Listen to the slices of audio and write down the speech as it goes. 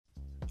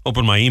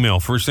opened my email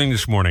first thing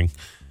this morning,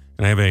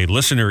 and I have a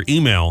listener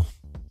email.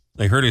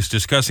 They heard us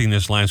discussing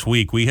this last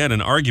week. We had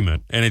an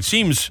argument, and it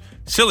seems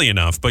silly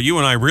enough, but you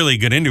and I really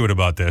get into it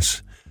about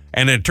this,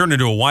 and it turned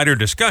into a wider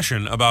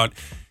discussion about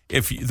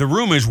if the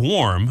room is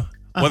warm,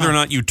 whether or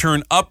not you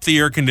turn up the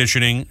air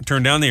conditioning,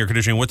 turn down the air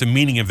conditioning, what the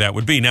meaning of that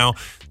would be. Now,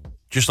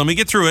 just let me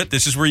get through it.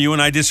 This is where you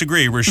and I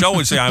disagree. Rochelle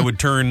would say I would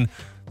turn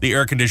the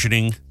air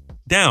conditioning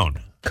down.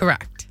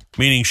 Correct.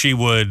 Meaning she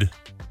would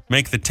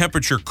make the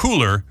temperature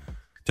cooler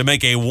to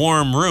make a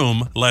warm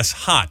room less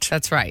hot.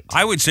 That's right.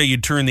 I would say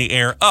you'd turn the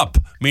air up,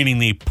 meaning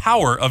the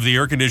power of the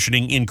air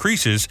conditioning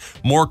increases,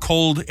 more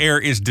cold air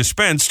is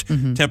dispensed,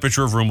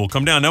 temperature of room will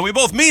come down. Now, we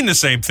both mean the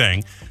same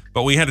thing,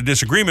 but we had a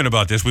disagreement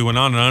about this. We went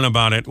on and on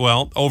about it.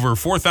 Well, over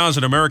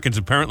 4,000 Americans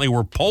apparently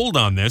were polled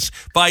on this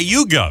by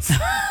YouGov.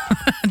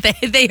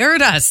 They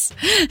heard us.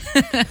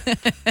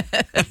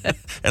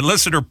 And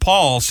listener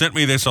Paul sent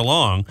me this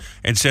along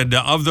and said,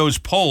 of those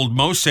polled,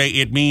 most say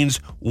it means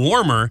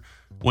warmer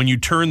when you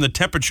turn the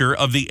temperature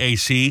of the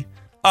AC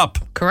up.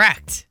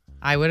 Correct.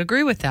 I would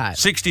agree with that.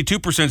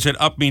 62% said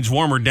up means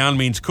warmer, down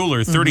means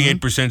cooler.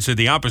 38% said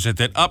the opposite,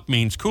 that up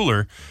means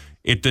cooler.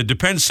 It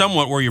depends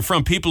somewhat where you're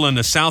from. People in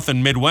the South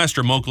and Midwest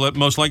are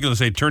most likely to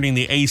say turning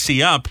the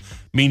AC up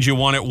means you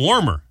want it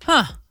warmer.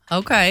 Huh.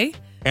 Okay.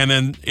 And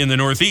then in the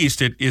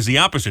Northeast, it is the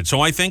opposite.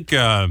 So I think,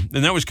 and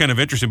that was kind of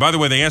interesting. By the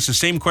way, they asked the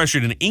same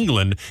question in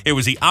England. It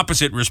was the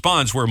opposite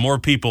response where more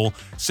people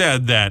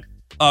said that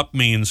up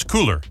means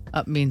cooler.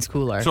 Up means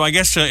cooler. So I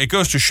guess it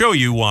goes to show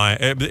you why.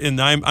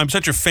 And I'm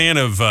such a fan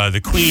of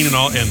the Queen and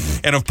all,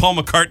 and of Paul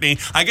McCartney.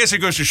 I guess it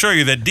goes to show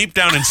you that deep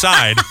down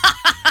inside,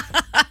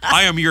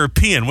 I am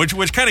European, which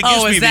kind of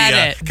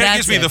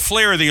gives me the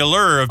flair, the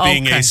allure of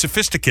being a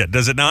sophisticate,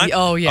 does it not?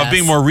 Oh, yes. Of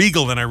being more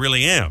regal than I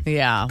really am.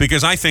 Yeah.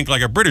 Because I think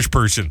like a British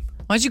person.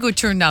 Why don't you go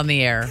turn down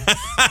the air?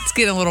 It's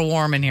getting a little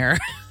warm in here.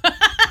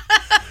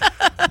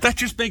 That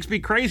just makes me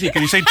crazy.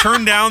 Can you say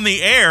turn down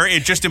the air?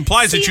 It just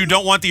implies that you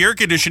don't want the air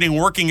conditioning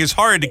working as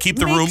hard to keep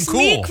the room cool.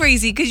 Makes me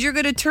crazy because you're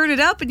going to turn it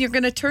up and you're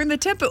going to turn the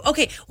tempo.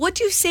 Okay, what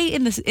do you say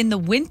in the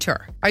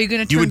winter? Are you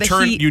going to turn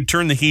the heat? You'd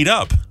turn the heat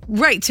up.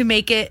 Right, to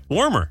make it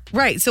warmer.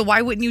 Right, so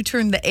why wouldn't you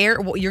turn the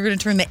air? Well, you're going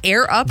to turn the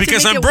air up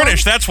because I'm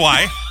British. That's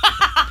why.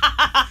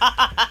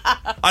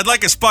 I'd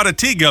like a spot of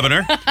tea,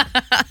 Governor,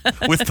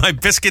 with my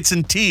biscuits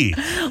and tea.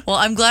 Well,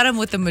 I'm glad I'm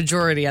with the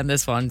majority on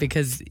this one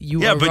because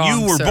you are wrong, but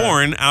you were sir.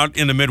 born out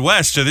in the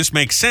Midwest, so this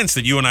makes sense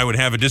that you and I would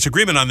have a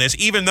disagreement on this,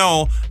 even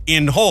though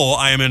in whole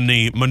I am in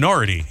the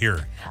minority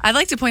here. I'd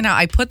like to point out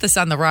I put this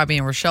on the Robbie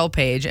and Rochelle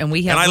page, and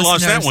we have I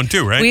lost that one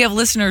too, right? We have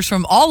listeners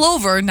from all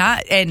over,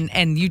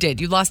 and you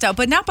did. You lost out,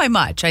 but not by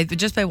much.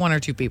 Just by one or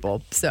two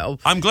people. So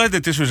I'm glad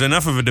that this was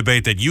enough of a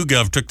debate that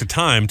YouGov took the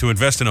time to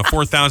invest in a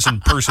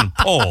 4,000 person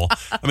poll.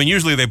 I mean,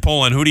 usually they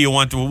poll on who do you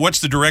want to, what's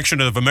the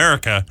direction of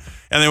America,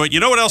 and they went, you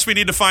know what else we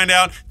need to find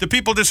out? Do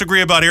people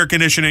disagree about air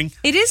conditioning?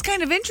 It is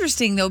kind of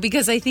interesting though,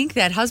 because I think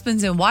that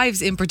husbands and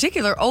wives in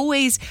particular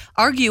always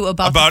argue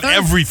about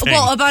everything.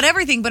 Well, about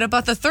everything, but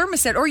about the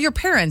thermostat or your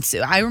parents.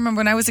 I remember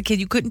when I was a kid,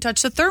 you couldn't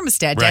touch the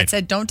thermostat. Dad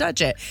said, don't touch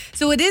it.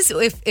 So it is,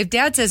 if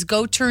Dad says,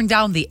 go turn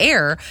down the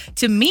air,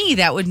 to me,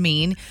 that would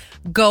mean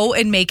go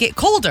and make it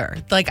colder.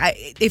 Like,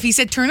 if he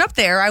said turn up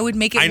the air, I would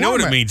make it warmer. I know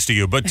what it means to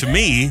you, but to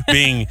me,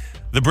 being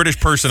the British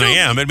person I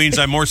am, it means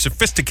I'm more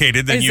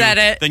sophisticated than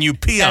you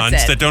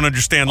peons that don't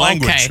understand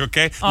language,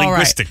 okay? All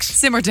Linguistics. Right.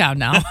 Simmer down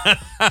now.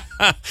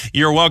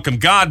 You're welcome.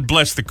 God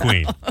bless the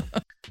Queen.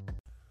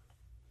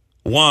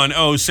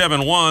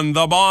 1071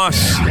 The Boss,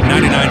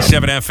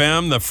 99.7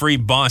 FM, the free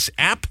Boss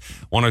app,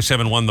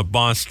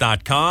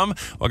 1071theboss.com.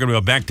 Welcome to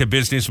a Back to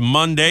Business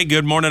Monday.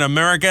 Good morning,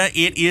 America.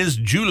 It is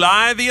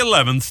July the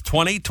 11th,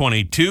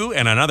 2022,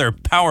 and another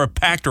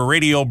power-packed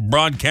radio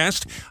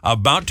broadcast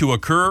about to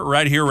occur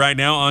right here, right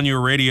now on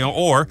your radio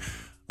or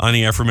on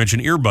the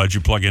aforementioned earbuds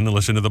you plug in to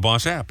listen to the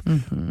Boss app.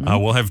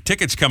 We'll have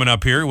tickets coming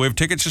up here. We have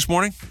tickets this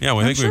morning? Yeah,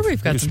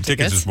 we've got some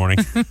tickets this morning.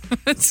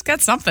 It's got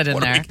something in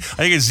there. I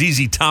think it's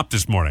ZZ Top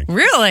this morning.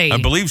 Really? I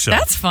believe so.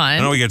 That's fun. I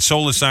know we got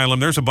Soul Asylum.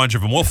 There's a bunch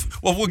of them.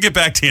 We'll get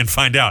back to you and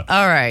find out.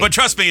 All right. But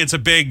trust me, it's a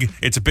big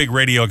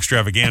radio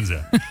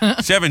extravaganza.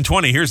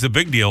 7:20. Here's the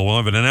big deal. We'll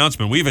have an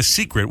announcement. We have a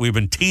secret. We've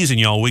been teasing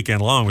you all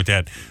weekend long with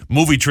that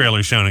movie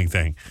trailer sounding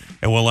thing.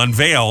 And we'll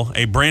unveil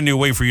a brand new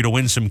way for you to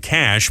win some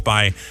cash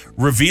by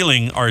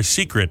revealing our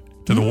secret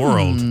to the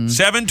world.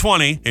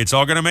 7:20. It's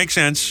all going to make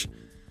sense.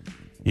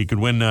 You could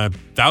win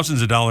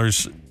thousands of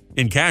dollars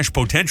in cash,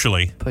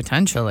 potentially.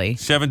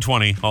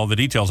 7:20. All the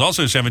details.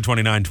 Also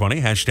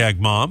 7:29:20. Hashtag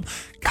mom.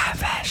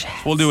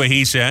 We'll do a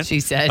he said. She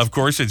said. Of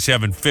course, at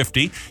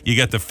 7:50. You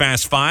get the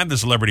Fast Five, the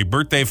celebrity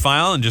birthday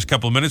file. In just a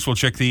couple of minutes, we'll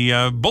check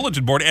the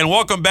bulletin board. And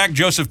welcome back,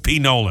 Joseph P.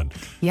 Nolan.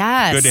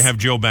 Yes. Good to have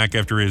Joe back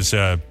after his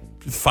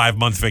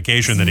 5-month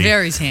vacation that he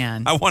very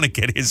tan. I want to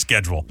get his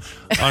schedule.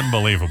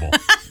 Unbelievable.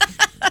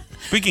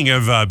 Speaking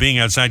of being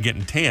outside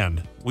getting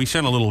tanned, we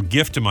sent a little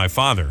gift to my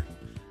father.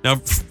 Now,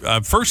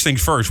 first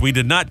things first, we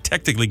did not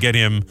technically get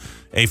him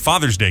a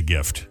Father's Day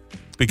gift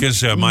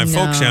because my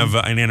folks have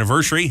an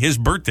anniversary, his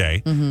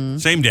birthday,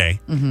 same day,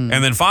 and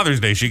then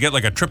Father's Day. So you get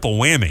like a triple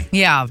whammy.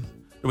 Yeah.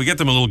 We get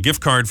them a little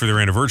gift card for their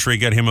anniversary,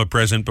 get him a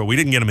present, but we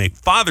didn't get him a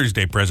Father's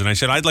Day present. I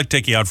said, I'd like to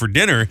take you out for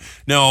dinner.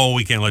 No,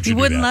 we can't let you do that.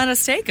 You wouldn't let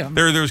us take him.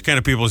 There's kind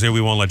of people who say,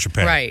 we won't let you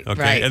pay. Right,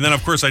 okay? right. And then,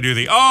 of course, I do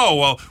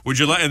would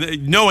you like,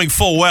 knowing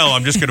full well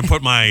I'm just going to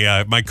put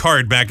my my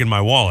card back in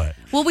my wallet.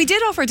 Well, we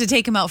did offer to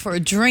take him out for a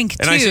drink,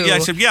 and too. I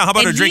said, yeah, how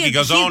about a drink? He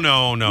goes, oh,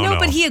 no. No,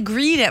 but he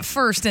agreed at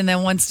first, and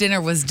then once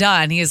dinner was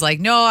done, he was like,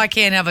 no, I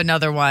can't have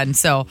another one.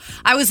 So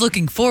I was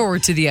looking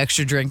forward to the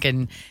extra drink,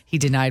 and he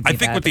denied me I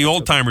think that. with the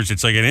old-timers,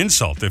 it's like an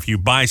insult if you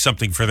buy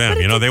something for them.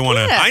 But They want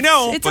to. I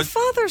know. It's a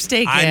Father's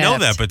Day gift. I know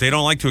that, but they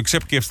don't like to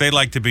accept gifts. They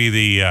like to be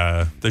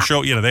the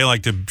show. They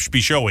like to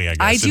be showy, I guess.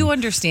 I do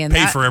understand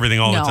that. Pay for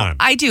everything all the time.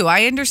 I do.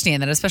 I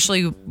understand that,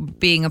 especially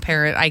being a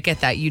parent. I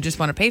get that. You just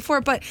want to pay for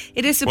it, but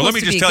it is supposed to be Well, let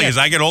me just tell you,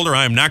 as I get older,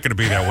 I am not going to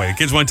be that way.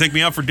 Kids want to take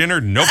me out for dinner?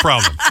 No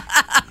problem.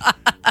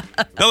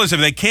 Fellas, if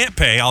they can't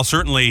pay, I'll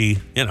certainly,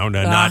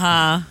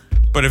 not.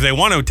 But if they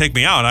want to take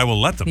me out, I will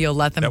let them. You'll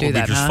let them do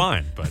that. That will be just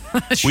fine.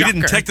 But we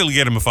didn't technically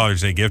get him a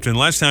Father's Day gift. And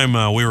last time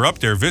we were up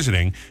there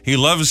visiting, he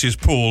loves his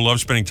pool,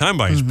 loves spending time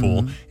by his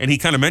pool. And he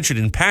kind of mentioned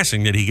in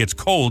passing that he gets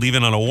cold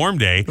even on a warm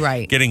day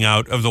getting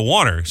out of the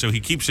water. So he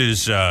keeps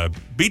his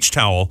beach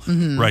towel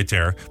right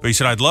there. But he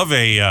said, I'd love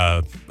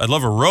a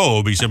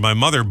robe. He said, my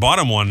mother bought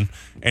him one.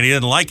 And he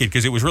didn't like it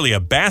because it was really a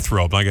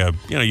bathrobe, like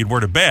you'd wear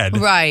to bed.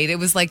 Right. It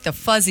was like the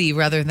fuzzy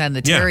rather than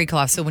the terry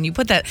cloth. So when you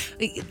put that,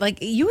 like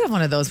you have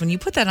one of those, when you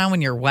put that on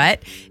when you're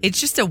wet, it's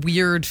just a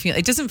weird feel.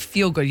 It doesn't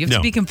feel good. You have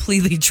to be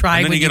completely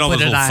dry when you put it on. And then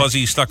you get all those little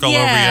fuzzy stuck all over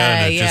you.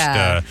 And it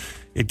just,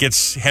 it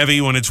gets heavy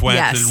when it's wet.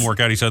 Yes. It didn't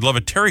work out. He said, I'd love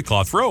a terry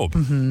cloth robe.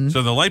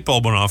 So the light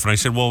bulb went off, and I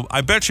said, well,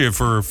 I bet you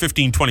for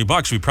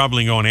 $15-20, we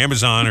probably go on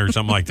Amazon or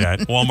something like that,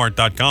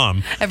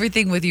 Walmart.com.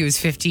 Everything with you is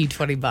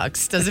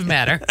 $15-20. Doesn't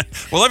matter.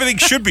 Well, everything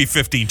should be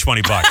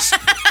 $15-20.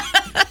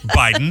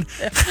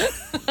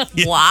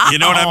 Biden. Wow. You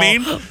know what I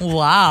mean?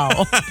 Wow.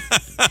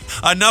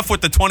 Enough with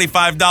the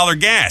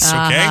 $25 gas,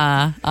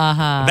 okay?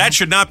 That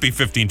should not be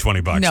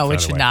 $15-20. No,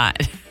 it should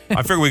not.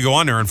 I figure we go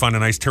on there and find a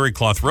nice terry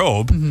cloth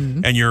robe,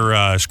 and you're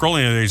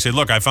scrolling and they say,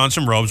 look, I found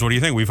some robes. What do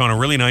you think? We found a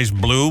really nice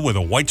blue with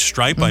a white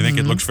stripe. I think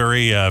it looks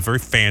very very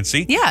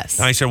fancy. Yes.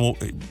 And I said, well,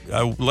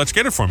 let's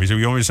get it for him. He said,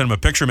 you want me to send him a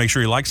picture, make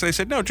sure he likes it? I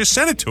said, no, just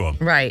send it to him.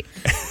 Right.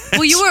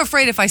 Well, you were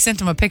afraid if I sent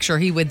him a picture,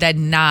 he would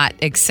then not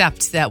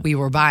accept that we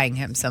were buying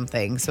him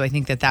something. So I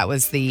think that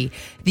was the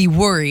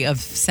worry of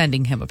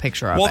sending him a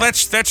picture of it. Well,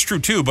 that's true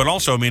too, but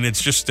also, I mean,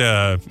 it's just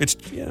it's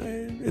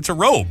a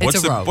robe.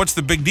 What's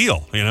the big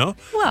deal?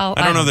 Well,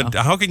 I don't know.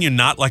 How can you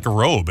not like a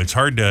robe? It's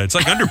hard to. It's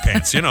like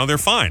underpants. They're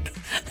fine.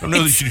 I don't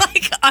know it's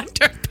like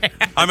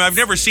underpants. I mean, I've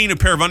never seen a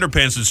pair of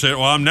underpants and said,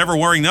 "Well, I'm never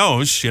wearing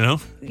those."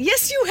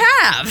 Yes, you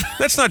have.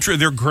 That's not true.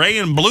 They're gray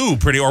and blue,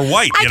 or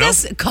white. I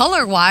guess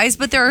color-wise,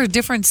 but there are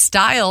different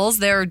styles.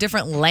 There are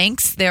different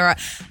lengths. There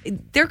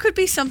could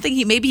be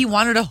something. Maybe he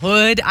wanted a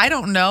hood. I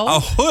don't know. A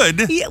hood?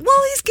 Well,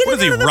 he's getting. What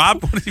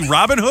is he?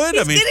 Robin Hood?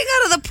 He's getting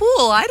out of the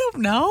pool. I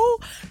don't know.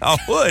 A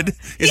hood?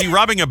 Is he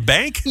robbing a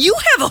bank? You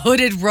have a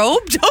hooded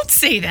robe. Don't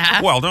say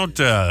that. Well, don't.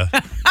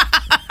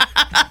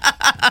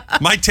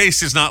 My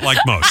taste is not like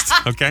most,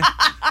 okay?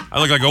 I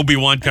look like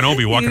Obi-Wan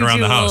Kenobi walking around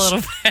the house.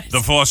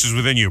 The Force is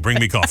within you. Bring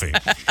me coffee.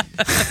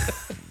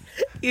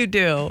 You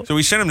do. So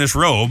we sent him this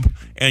robe,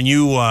 and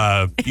you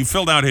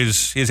filled out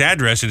his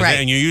address,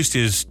 and you used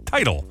his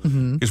title.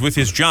 Because with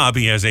his job,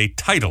 he has a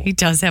title. He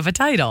does have a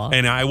title.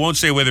 And I won't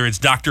say whether it's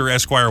Dr.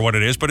 Esquire or what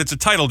it is, but it's a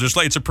title, just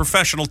like it's a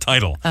professional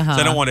title. So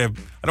I don't want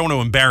to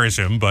embarrass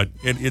him, but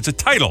it's a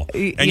title.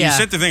 And you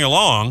sent the thing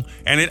along,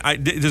 and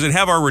does it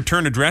have our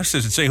return address?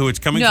 Does it say who it's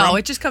coming from? No,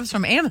 it just comes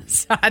from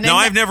Amazon. No,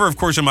 I've never, of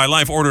course, in my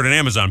life ordered an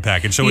Amazon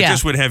package, so it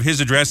just would have his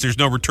address. There's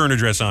no return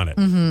address on it.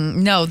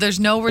 No,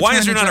 there's no return address. Why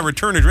is there not a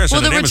return address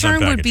on an Amazon package? Well, the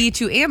return would be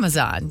to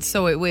Amazon.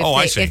 So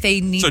if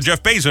they need. So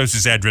Jeff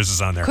Bezos' address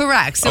is on there.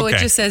 Correct. So it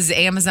just says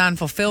Amazon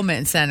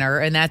Fulfillment Center,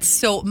 and that's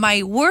so.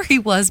 My worry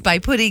was by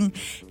putting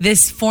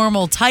this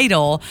formal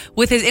title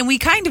with his, and we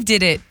kind of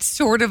did it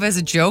sort of as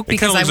a joke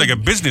because it looks like a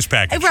business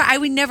package. Right. I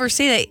would never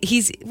say that.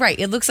 He's right.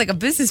 It looks like a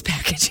business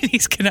package, and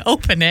he's going to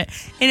open it,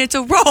 and it's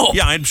a robe.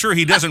 Yeah, I'm sure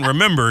he doesn't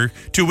remember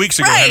 2 weeks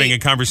ago having a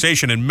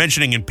conversation and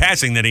mentioning in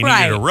passing that he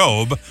needed a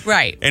robe.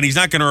 Right. And he's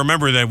not going to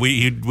remember that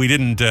we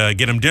didn't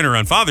get him dinner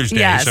on Father's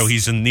Day, so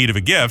he's in need of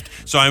a gift.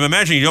 So I'm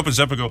imagining he opens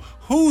up and go,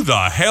 who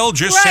the hell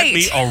just sent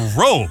me a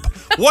robe?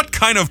 What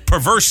kind of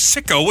perverse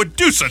sicko would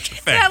do such a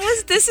thing?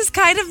 This is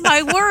kind of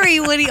my worry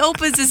when he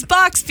opens his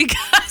box because.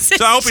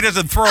 So I hope he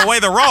doesn't throw away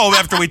the robe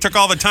after we took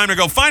all the time to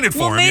go find it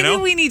for him. Maybe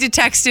we need to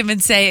text him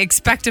and say,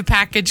 expect a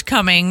package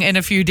coming in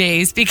a few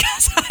days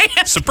because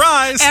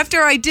surprise.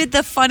 After I did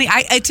the funny,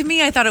 to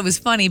me I thought it was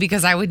funny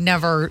because I would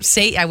never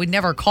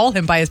call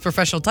him by his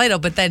professional title,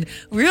 but then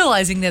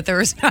realizing that there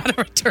is not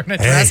a return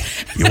address.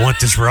 Hey, you want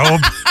this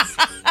robe?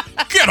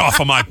 Get off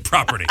of my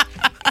property.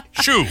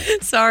 Shoo.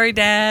 Sorry,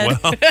 Dad.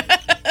 Well,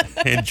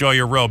 enjoy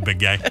your robe, big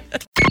guy.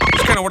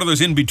 It's kind of one of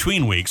those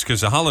in-between weeks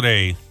because the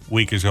holiday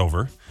week is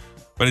over,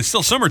 but it's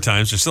still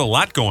summertime, so there's still a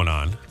lot going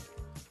on.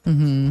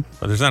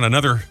 But there's not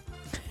another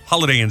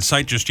holiday in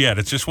sight just yet.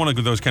 It's just one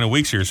of those kind of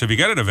weeks here. So if you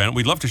got an event,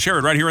 we'd love to share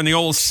it right here in the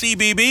old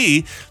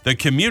CBB, the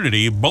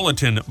Community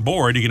Bulletin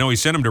Board. You can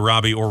always send them to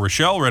Robbie or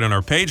Rochelle right on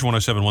our page,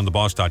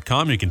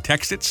 1071theboss.com. You can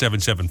text it,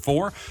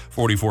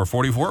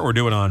 774-4444, or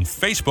do it on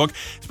Facebook,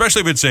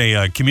 especially if it's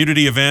a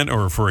community event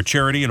or for a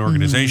charity, an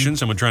organization,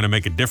 someone trying to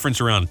make a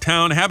difference around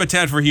town.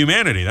 Habitat for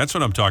Humanity, that's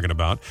what I'm talking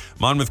about.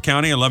 Monmouth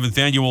County 11th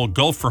Annual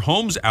Gulf for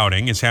Homes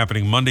outing is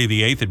happening Monday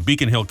the 8th at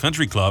Beacon Hill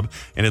Country Club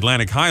in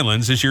Atlantic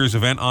Highlands. This year's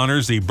event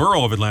honors the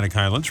borough of Atlantic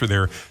Highlands for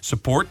their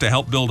support to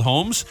help build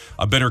homes,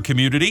 a better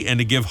community, and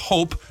to give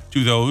hope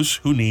to those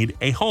who need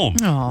a home.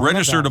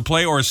 Register to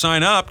play or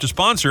sign up to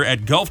sponsor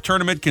at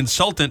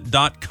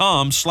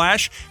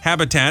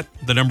golftournamentconsultant.com/habitat,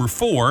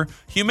 4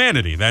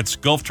 humanity. That's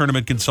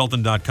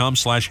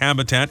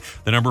golftournamentconsultant.com/habitat,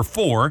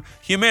 4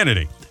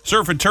 humanity.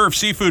 Surf and Turf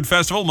Seafood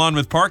Festival,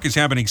 Monmouth Park, is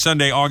happening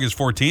Sunday, August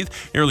 14th.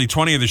 Nearly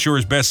 20 of the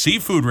shore's best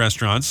seafood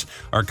restaurants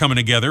are coming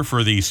together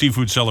for the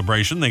seafood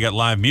celebration. They got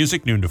live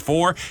music, noon to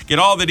 4. Get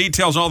all the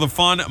details, all the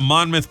fun,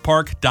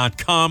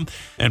 monmouthpark.com,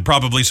 and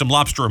probably some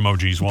lobster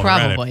emojis while we're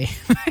at it.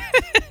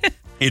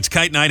 It's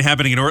Kite Night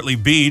happening at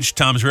Ortley Beach,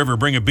 Tom's River.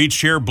 Bring a beach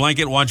chair,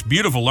 blanket, watch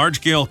beautiful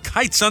large-scale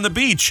kites on the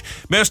beach.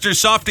 Mr.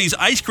 Softy's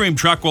ice cream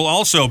truck will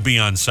also be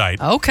on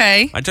site.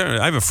 Okay. I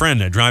have a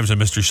friend that drives a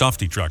Mr.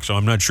 Softy truck, so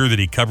I'm not sure that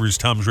he covers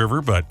Tom's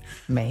River, but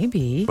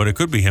maybe. But it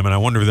could be him, and I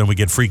wonder if then we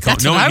get free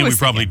cones. No, we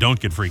probably don't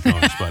get free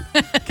cones, but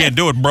can't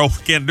do it, bro.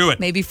 Can't do it.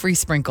 Maybe free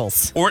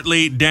sprinkles.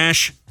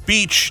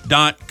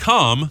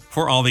 Ortley-beach.com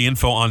for all the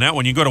info on that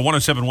one. You go to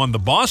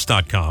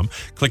 1071theboss.com,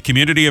 click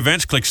community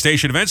events, click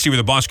station events, see where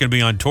the boss is going to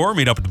be on tour,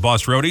 meet up at the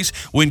Boss Roadies,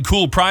 win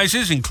cool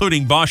prizes,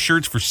 including Boss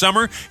shirts for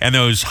summer and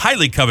those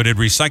highly coveted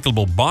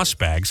recyclable Boss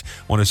bags,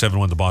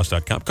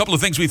 1071theboss.com. A couple of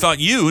things we thought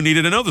you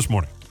needed to know this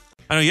morning.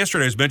 I know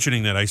yesterday I was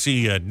mentioning that I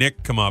see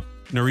Nick come up,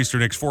 Nor'easter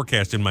Nick's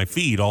forecast in my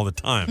feed all the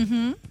time.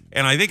 Mm-hmm.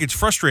 And I think it's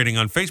frustrating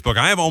on Facebook.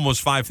 I have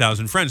almost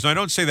 5,000 friends. Now, I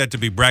don't say that to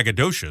be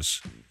braggadocious.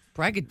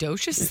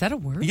 Braggadocious? Is that a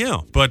word? Yeah,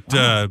 but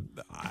wow.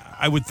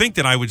 I would think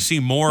that I would see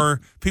more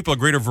people, a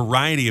greater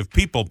variety of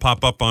people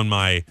pop up on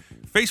my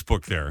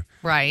Facebook there.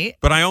 Right.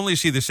 But I only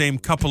see the same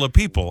couple of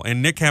people,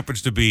 and Nick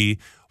happens to be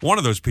one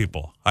of those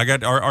people. I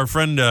got our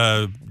friend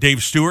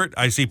Dave Stewart.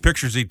 I see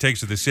pictures he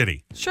takes of the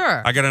city.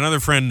 Sure. I got another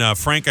friend,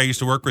 Frank, I used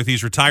to work with.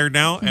 He's retired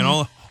now,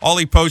 and all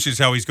he posts is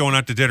how he's going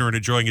out to dinner and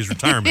enjoying his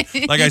retirement.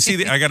 Like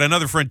I got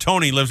another friend,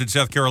 Tony, lives in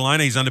South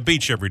Carolina. He's on the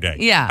beach every day.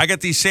 Yeah. I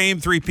got these same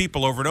three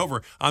people over and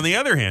over. On the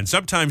other hand,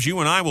 sometimes you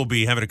and I will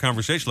be having a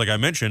conversation, like I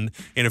mentioned.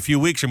 In a few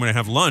weeks, I'm going to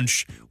have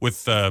lunch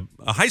with a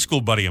high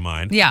school buddy of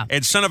mine. Yeah.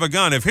 And son of a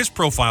gun, if his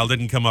profile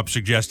didn't come up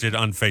suggested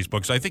on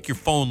Facebook, so I think your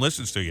phone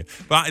listens to you.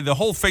 But the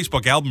whole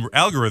Facebook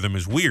algorithm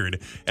is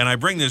weird. And I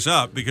bring this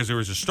up because there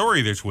was a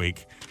story this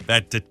week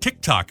that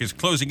TikTok is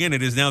closing in.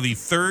 It is now the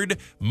third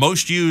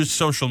most used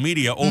social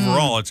media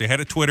overall. It's ahead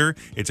of Twitter.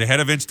 It's ahead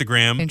of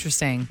Instagram.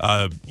 Interesting.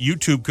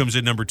 YouTube comes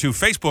in number 2.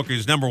 Facebook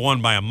is number 1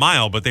 by a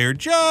mile, but they are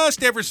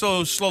just ever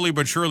so slowly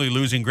but surely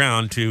losing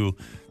ground to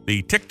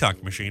the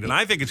TikTok machine. And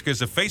I think it's because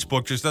the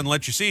Facebook just doesn't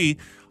let you see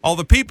all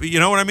the people. You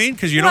know what I mean?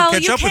 Because you don't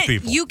catch up with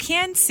people. You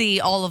can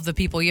see all of the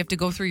people. You have to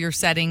go through your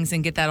settings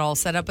and get that all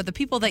set up. But the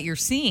people that you're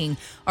seeing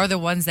are the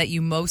ones that you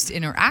most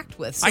interact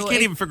with. So I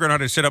can't even figure out how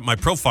to set up my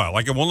profile.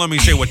 Like, it won't let me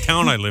say what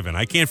town I live in.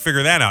 I can't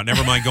figure that out.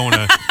 Never mind going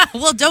to...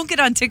 Well, don't get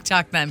on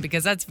TikTok then,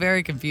 because that's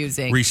very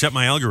confusing. Reset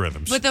my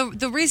algorithms. But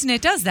the reason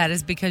it does that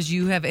is because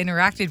you have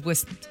interacted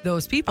with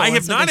those people. I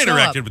have not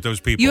interacted with those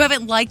people. You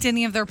haven't liked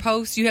any of their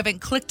posts. You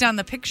haven't clicked on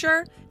the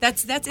picture.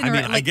 That's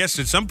I guess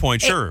at some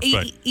point, sure.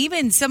 But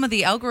even some of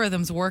the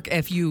algorithms work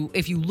if you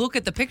look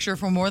at the picture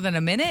for more than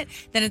a minute,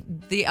 then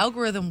the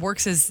algorithm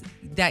works as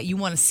that you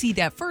want to see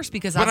that first,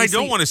 because I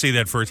don't want to see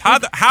that first. How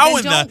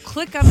in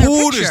click on their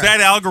who picture. Does that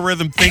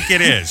algorithm think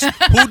it is?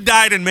 Who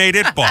died and made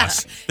it,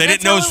 boss? That That's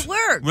it knows how it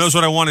works. Knows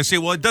what I want to see.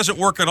 Well, it doesn't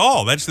work at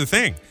all. That's the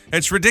thing.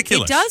 It's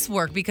ridiculous. It does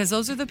work because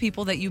those are the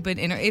people that you've been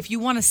if you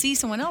want to see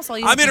someone else, all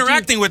you have I'm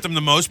interacting with them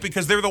the most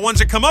because they're the ones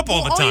that come up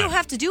all the time. All you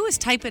have to do is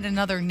type in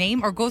another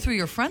name or go through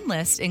your friend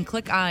list and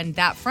click on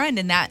that friend,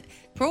 and that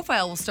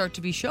profile will start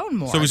to be shown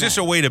more. So is this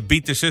a way to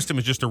beat the system?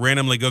 Is just to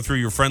randomly go through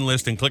your friend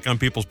list and click on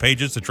people's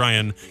pages to try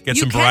and get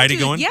some variety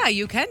going? Yeah,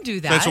 you can do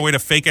that. So that's a way to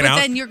fake it out?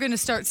 But then you're going to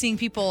start seeing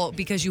people,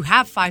 because you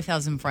have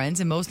 5,000 friends,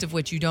 and most of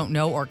which you don't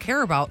know or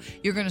care about,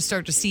 you're going to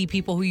start to see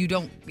people who you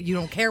don't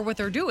care what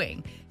they're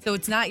doing. So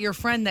it's not your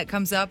friend that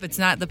comes up. It's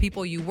not the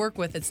people you work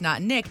with. It's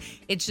not Nick.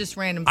 It's just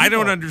random people. I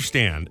don't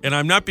understand, and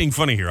I'm not being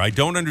funny here. I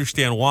don't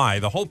understand why.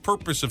 The whole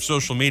purpose of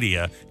social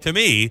media, to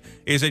me,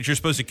 is that you're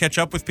supposed to catch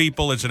up with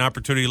people. It's an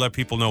opportunity to let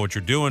people know what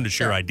you're doing, to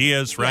share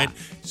ideas, right?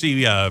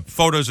 Yeah. See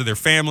photos of their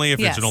family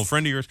if it's an old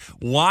friend of yours.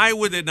 Why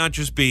would it not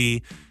just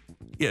be...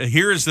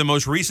 here is the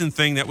most recent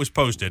thing that was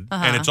posted,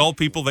 and it's all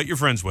people that you're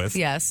friends with.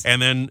 Yes.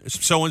 And then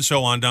so and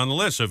so on down the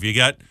list. So if you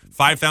got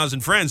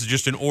 5,000 friends,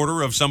 just in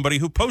order of somebody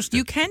who posted.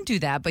 You can do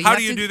that, but how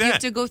do you do that? You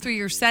have to go through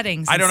your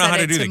settings. I don't know how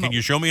to do that. Can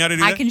you show me how to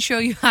do that? I can show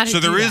you how to do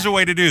that. So there is a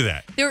way to do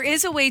that. There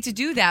is a way to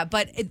do that,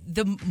 but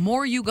the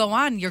more you go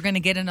on, you're going to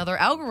get another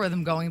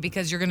algorithm going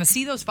because you're going to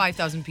see those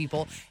 5,000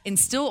 people and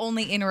still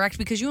only interact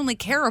because you only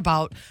care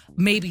about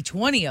maybe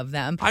 20 of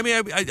them. I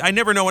mean, I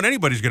never know when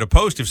anybody's going to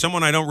post. If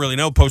someone I don't really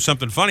know posts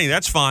something funny,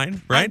 that's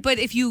fine, right? But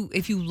if you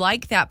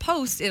like that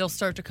post, it'll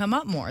start to come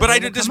up more.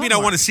 But it doesn't mean I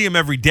want to see them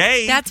every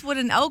day. That's what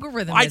an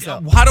algorithm is.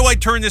 How do I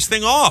turn this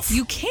thing off?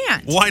 You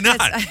can't. Why not?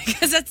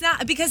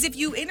 Because if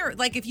you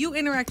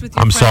interact with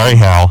your I'm friends, sorry,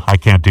 Hal. I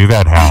can't do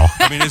that, Hal.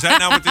 I mean, is that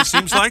not what this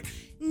seems like?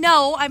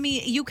 No, I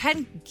mean, you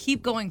can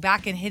keep going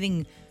back and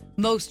hitting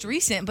most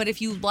recent, but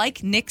if you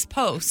like Nick's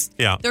posts,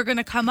 they're going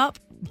to come up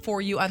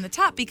for you on the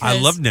top because I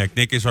love Nick.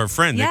 Nick is our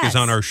friend. Yes. Nick is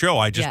on our show.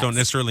 I just don't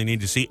necessarily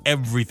need to see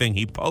everything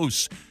he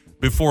posts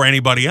before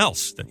anybody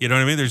else. You know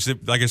what I mean? There's,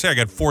 like I said, I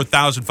got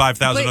 4,000,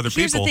 5,000 other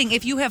people. Here's the thing.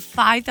 If you have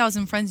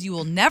 5,000 friends, you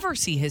will never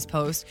see his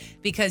post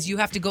because you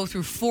have to go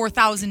through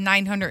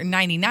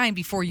 4,999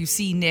 before you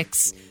see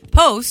Nick's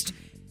post.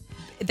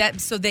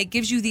 So that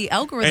gives you the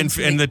algorithm.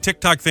 And the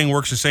TikTok thing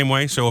works the same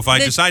way. So if I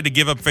decide to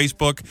give up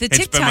Facebook and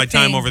spend my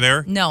time over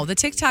there? No, the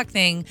TikTok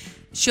thing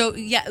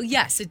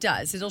yes, it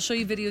does. It'll show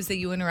you videos that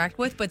you interact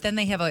with, but then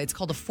they have it's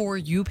called a For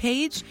You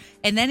page,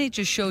 and then it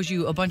just shows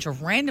you a bunch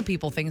of random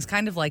people things,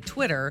 kind of like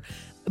Twitter,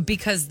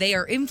 because they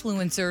are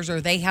influencers or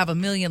they have 1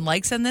 million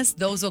likes on this,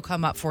 those will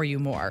come up for you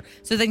more.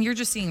 So then you're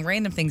just seeing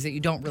random things that you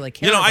don't really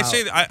care about. I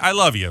say I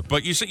love you,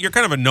 but you're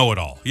kind of a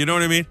know-it-all. You know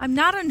what I mean? I'm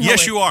not a know-it-all.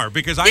 Yes, you are,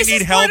 because I need help.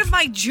 This is part of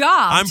my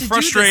job. I'm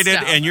frustrated,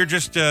 and you're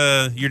just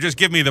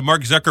giving me the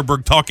Mark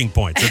Zuckerberg talking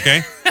points,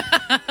 okay?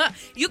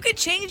 You could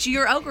change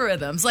your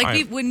algorithms.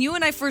 Like when you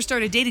and I first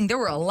started dating, there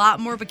were a lot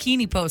more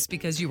bikini posts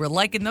because you were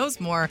liking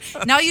those more.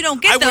 Now you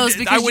don't get those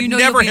because you know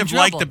I would never you'll be in have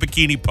liked trouble. the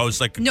bikini posts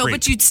like a No, creep.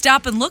 but you'd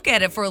stop and look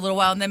at it for a little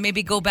while and then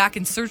maybe go back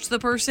and search the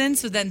person,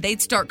 so then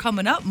they'd start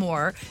coming up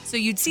more, so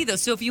you'd see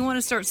those. So if you want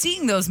to start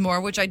seeing those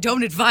more, which I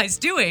don't advise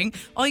doing,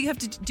 all you have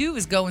to do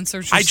is go and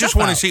search your I just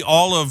want to see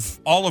all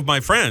of my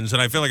friends,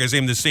 and I feel like I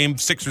see the same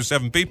 6 or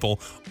 7 people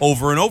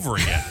over and over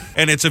again.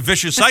 And it's a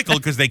vicious cycle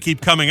because they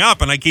keep coming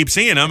up and I keep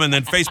seeing them, and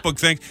then Facebook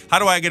thinks, how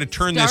do I get to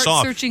turn this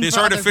off? This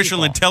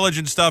artificial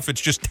intelligence stuff,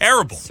 it's just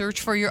terrible. Search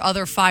for your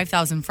other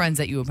 5,000 friends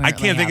that you apparently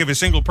I can't think of a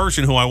single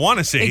person who I want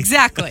to see.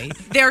 Exactly.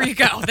 There you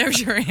go.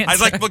 There's your answer. I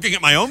like looking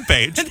at my own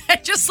page.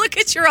 Just look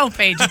at your own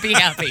page and be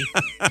happy.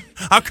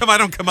 How come I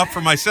don't come up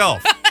for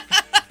myself?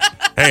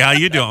 Hey, how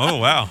you doing? Oh,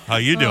 wow. How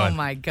you doing? Oh,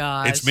 my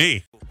gosh. It's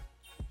me.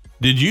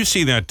 Did you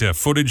see that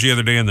footage the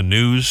other day in the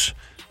news?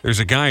 There's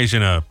a guy,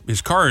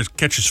 his car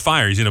catches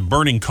fire. He's in a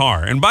burning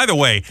car. And by the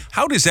way,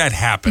 how does that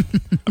happen?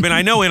 I mean,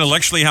 I know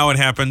intellectually how it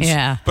happens,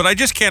 but I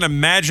just can't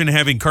imagine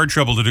having car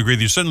trouble to the degree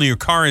that suddenly your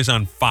car is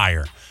on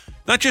fire.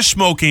 Not just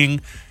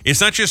smoking.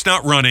 It's not just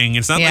not running.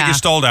 It's not like you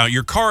stalled out.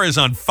 Your car is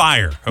on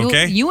fire,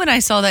 okay? You and I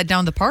saw that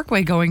down the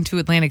parkway going to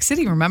Atlantic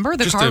City, remember?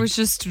 The car was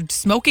just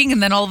smoking,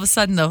 and then all of a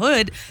sudden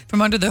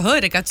from under the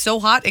hood, it got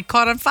so hot it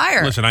caught on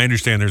fire. Listen, I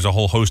understand there's a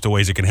whole host of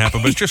ways it can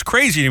happen, but it's just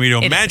crazy to me to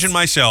imagine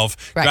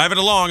myself driving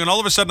along, and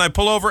all of a sudden I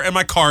pull over, and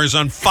my car is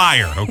on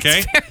fire,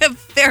 okay? It's a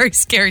very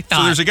scary thought.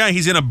 So there's a guy,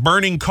 he's in a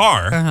burning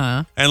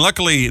car, and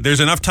luckily there's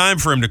enough time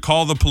for him to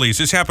call the police.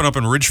 This happened up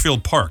in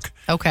Ridgefield Park.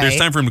 Okay. There's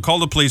time for him to call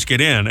the police,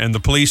 get in, and the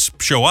police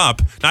show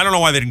up. Now, I don't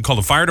know why they didn't call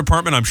the fire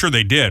department. I'm sure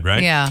they did,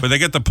 right? Yeah. But they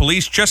get the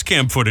police chest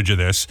cam footage of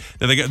this.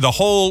 Then they get the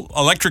whole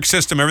electric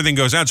system, everything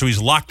goes out, so he's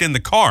locked in the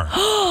car.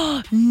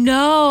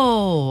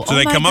 No. So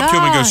they come up to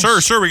him and go,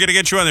 sir, we got to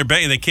get you on there.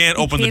 And they can't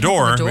open the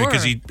door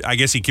because I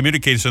guess he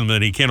communicates to them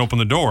that he can't open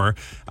the door.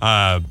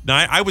 Now,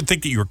 I would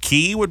think that your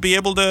key would be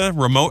able to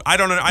remote. I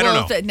don't know. I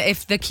don't know.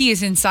 If the key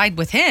is inside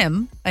with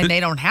him and they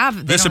don't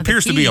have this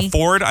appears to be a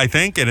Ford, I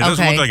think, and it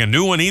doesn't look like a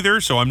new one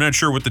either, so I'm not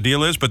sure what the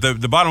deal is. But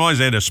the bottom line is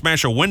they had to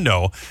smash a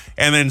window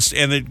and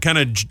then kind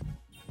of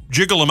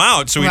jiggle him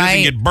out so he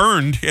doesn't get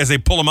burned as they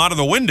pull him out of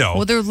the window.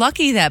 Well, they're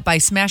lucky that by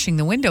smashing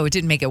the window, it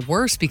didn't make it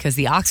worse because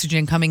the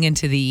oxygen coming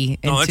into the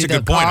that's a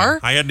good car.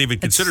 Point. I hadn't even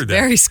considered that.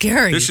 Very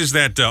scary. This is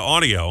that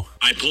audio.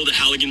 I pulled a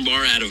Halligan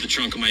bar out of the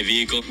trunk of my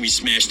vehicle. We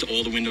smashed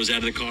all the windows out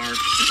of the car.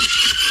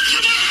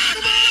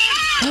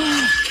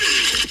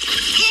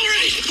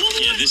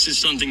 Yeah, this is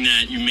something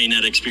that you may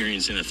not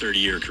experience in a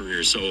 30-year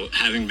career. So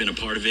having been a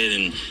part of it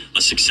and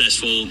a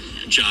successful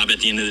job at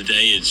the end of the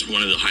day, it's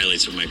one of the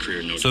highlights of my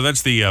career. So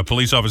that's the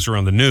police officer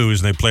on the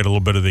news, and they played a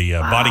little bit of the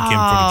body cam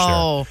footage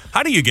there.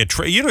 How do you get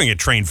trained? You don't get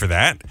trained for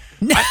that.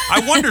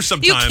 I wonder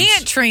sometimes. You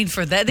can't train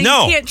for that. You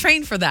can't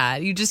train for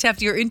that. You just have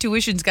to, your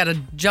intuition's got to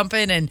jump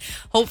in and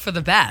hope for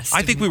the best.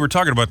 I think we were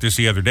talking about this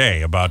the other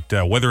day, about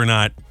whether or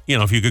not,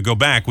 if you could go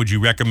back, would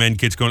you recommend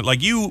kids going?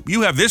 Like you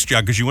have this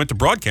job because you went to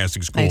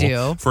broadcasting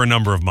school for a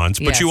number of months,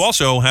 but you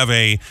also have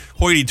a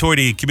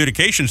hoity-toity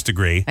communications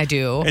degree. I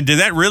do. And did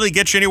that really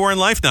get you anywhere in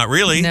life? Not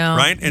really,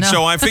 right? And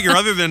so I figure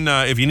other than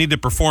if you need to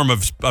perform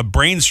a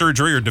brain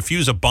surgery or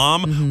defuse a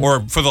bomb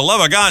or, for the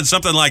love of God,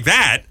 something like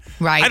that,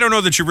 Right. I don't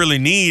know that you really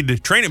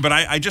need training, but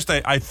I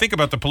think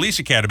about the police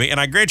academy, and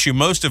I grant you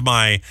most of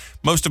my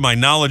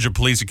knowledge of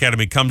police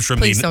academy comes from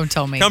don't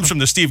tell me. comes from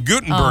the Steve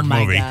Guttenberg Oh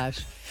my movie.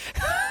 gosh.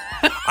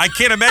 I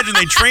can't imagine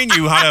they train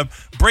you how to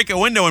break a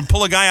window and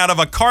pull a guy out of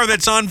a car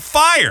that's on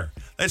fire.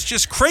 That's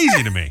just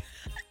crazy to me.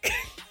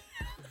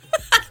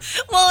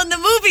 Well, in the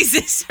movies,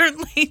 they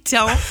certainly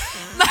don't.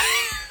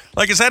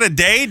 Like, is that a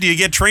day? Do you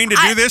get trained to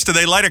do this? Do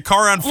they light a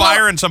car on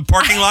fire in some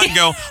parking lot and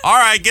go, all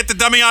right, get the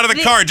dummy out of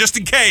the car just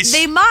in case?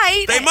 They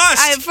might. They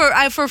must. For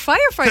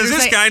firefighters. Because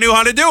this guy knew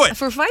how to do it.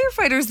 For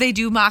firefighters, they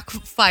do mock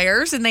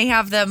fires, and they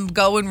have them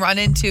go and run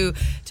into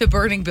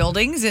burning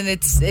buildings, and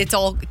it's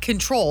all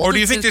controlled. Or do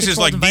you think this is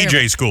like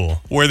DJ school,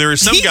 where there are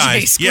some DJ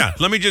guys? school. Yeah,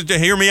 let me just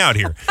hear me out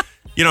here.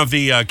 You know, if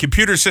the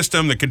computer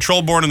system, the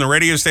control board on the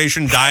radio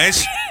station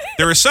dies,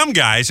 there are some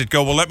guys that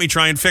go, well, let me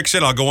try and fix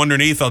it. I'll go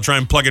underneath. I'll try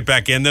and plug it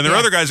back in. Then there are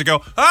other guys that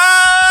go,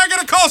 I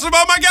got to call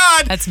somebody. Oh, my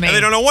God. That's me. And they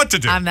don't know what to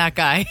do. I'm that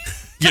guy.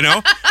 You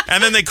know?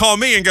 And then they call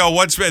me and go,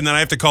 and then I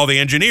have to call the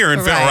engineer or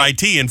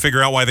IT and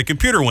figure out why the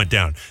computer went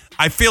down.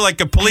 I feel like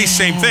the police,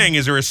 same thing,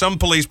 is there are some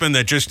policemen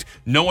that just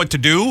know what to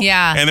do.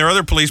 Yeah. And there are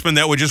other policemen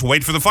that would just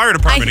wait for the fire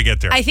department to get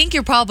there. I think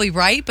you're probably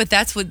right, but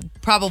that's what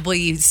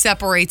probably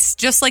separates,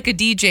 just like a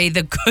DJ,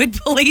 the good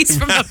police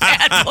from the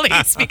bad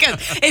police. Because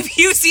if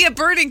you see a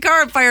burning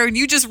car on fire and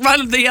you just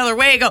run the other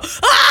way and go,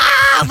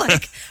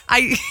 like,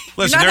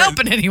 Listen, you're not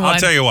helping anyone. I'll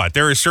tell you what,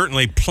 there is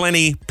certainly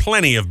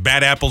plenty of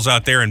bad apples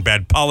out there and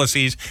bad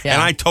policies,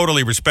 and I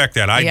totally respect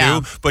that. I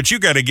do, but you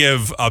got to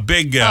give a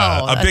big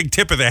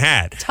tip of the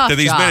hat to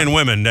these men and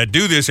women that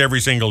do this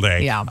every single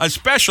day. Yeah.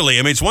 Especially,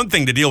 I mean, it's one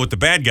thing to deal with the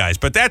bad guys,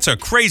 but that's a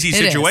crazy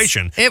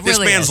situation. It this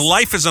really man's is.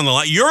 life is on the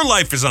line. Your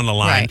life is on the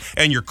line,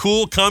 and you're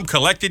cool, calm,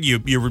 collected. You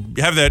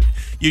have that,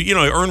 you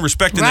earn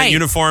respect in that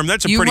uniform.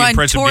 That's a pretty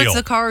impressive deal. You run towards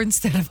the car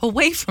instead of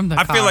away from the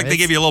car. I feel like they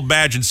give you a little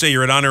badge and say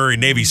you're an honorary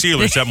Navy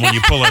SEAL or something when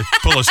you pull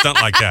a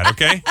stunt like that,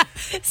 okay?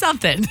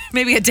 Something.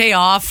 Maybe a day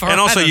off. And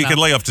also you can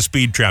lay off the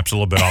speed traps a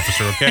little bit,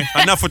 officer, okay?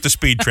 Enough with the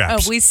speed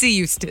traps. We see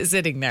you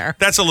sitting there.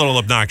 That's a little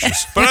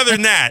obnoxious. But other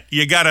than that,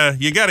 you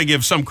gotta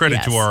give some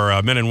credit to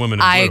our men and women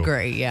in blue. I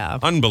agree, yeah.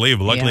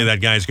 Unbelievable. Luckily, that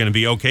guy's going to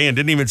be okay and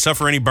didn't even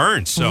suffer any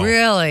burns. So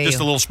really? Just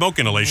a little smoke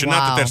inhalation.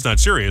 Not that that's not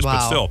serious,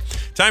 but still.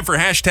 Time for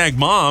hashtag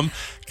mom.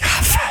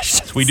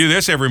 We do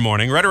this every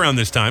morning, right around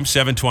this time,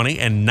 7:20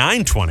 and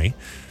 9:20.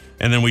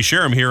 And then we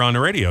share them here on the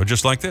radio,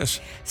 just like this.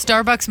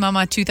 Starbucks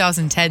Mama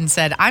 2010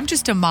 said, I'm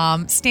just a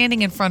mom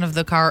standing in front of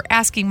the car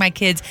asking my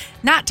kids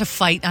not to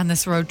fight on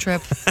this road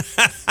trip.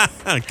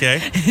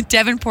 Okay.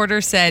 Devin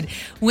Porter said,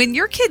 when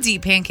your kids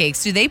eat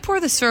pancakes, do they pour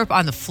the syrup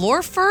on the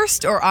floor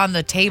first or on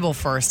the table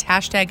first?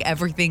 Hashtag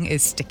everything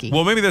is sticky.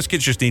 Well, maybe those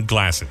kids just need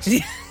glasses.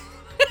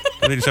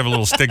 They just have a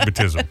little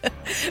stigmatism.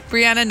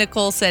 Brianna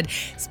Nicole said,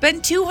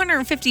 spend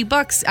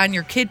 $250 on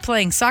your kid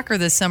playing soccer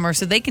this summer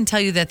so they can tell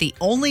you that the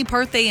only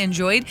part they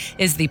enjoyed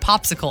is the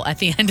popsicle at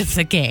the end of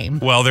the game.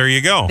 Well, there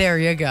you go. There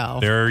you go.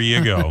 There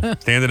you go.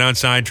 Standing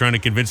outside trying to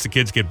convince the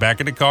kids to get back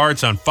in the car.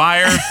 It's on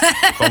fire.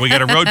 But we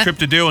got a road trip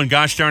to do, and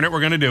gosh darn it, we're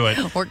going to do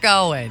it. We're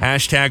going.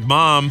 Hashtag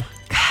mom.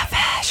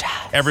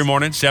 Every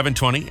morning,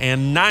 7:20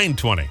 and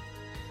 9:20.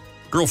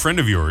 Girlfriend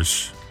of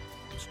yours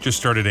just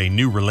started a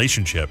new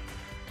relationship.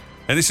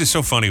 And this is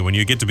so funny. When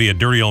you get to be a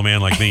dirty old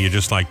man like me, you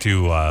just like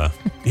to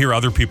hear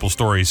other people's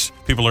stories.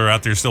 People are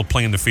out there still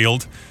playing the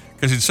field.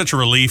 Because it's such a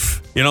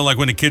relief. You know, like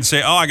when the kids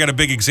say, oh, I got a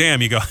big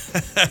exam. You go,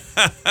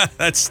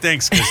 that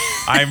stinks. Because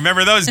I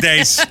remember those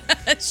days.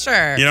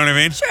 Sure. You know what I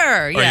mean?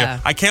 Sure,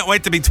 yeah. I can't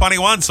wait to be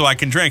 21 so I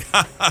can drink.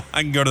 I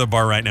can go to the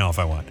bar right now if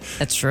I want.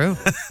 That's true.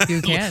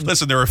 You can.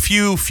 Listen, there are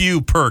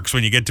few perks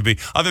when you get to be,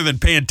 other than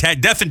paying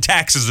death and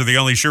taxes are the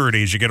only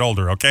surety as you get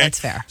older, okay? That's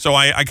fair. So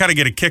I kind of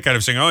get a kick out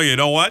of saying, oh, you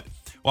know what?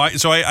 Well,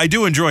 I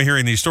do enjoy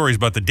hearing these stories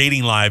about the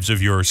dating lives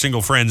of your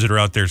single friends that are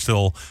out there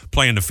still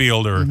playing the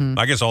field, or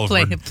I guess all of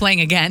them are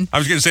playing again. I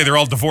was going to say they're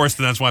all divorced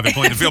and that's why they're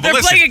playing the field. They're but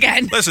listen, playing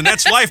again. Listen,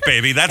 that's life,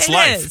 baby. That's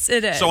life.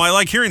 It is. So I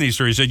like hearing these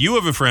stories. That you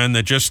have a friend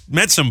that just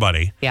met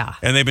somebody. Yeah.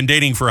 And they've been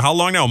dating for how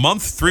long now? A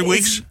month? 3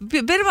 weeks?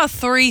 It's been about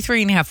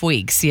 3.5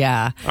 weeks,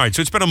 yeah. All right,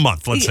 so it's been a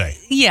month, let's say.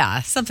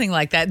 Yeah, something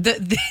like that.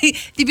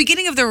 The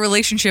beginning of their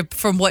relationship,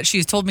 from what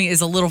she's told me, is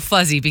a little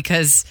fuzzy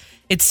because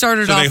it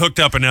started off. So they hooked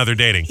up and now they're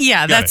dating.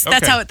 Yeah, that's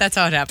how it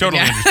happened. Totally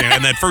yeah. understand.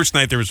 And that first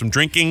night there was some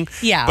drinking.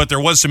 Yeah. But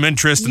there was some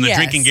interest, and the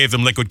drinking gave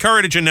them liquid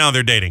courage, and now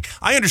they're dating.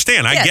 I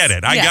understand. I get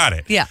it. I got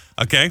it. Yeah.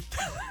 Okay.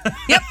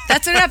 Yep,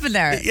 that's what happened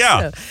there.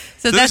 Yeah.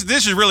 So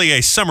this is really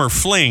a summer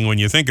fling when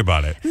you think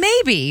about it.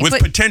 Maybe. With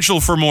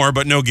potential for more,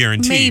 but no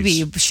guarantees.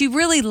 Maybe. She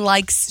really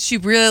likes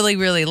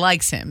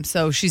him.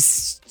 So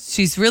she's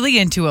really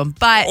into him.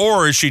 But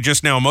or is she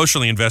just now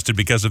emotionally invested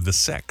because of the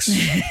sex?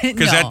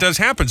 Because that does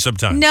happen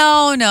sometimes.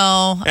 No.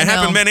 It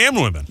happened men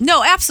and women.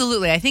 No,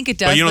 absolutely. I think it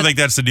does. But you don't think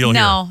that's the deal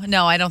here?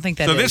 No, I don't think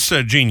that is.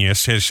 So this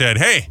genius has said,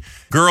 hey,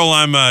 girl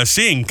I'm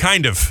seeing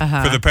kind of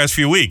for the past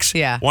few weeks.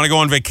 Yeah. Want to go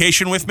on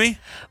vacation with me?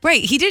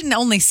 Right. He didn't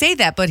only say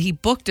that, but he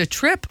booked a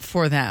trip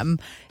for them.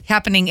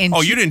 happening in.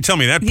 Oh, you didn't tell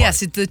me that part. Yes,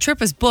 the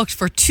trip is booked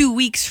for 2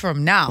 weeks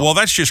from now. Well,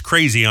 that's just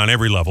crazy on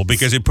every level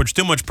because it puts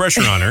too much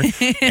pressure on her.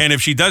 And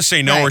if she does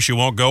say no, Right. or she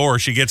won't go, or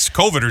she gets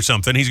COVID or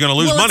something, he's going to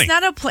lose money.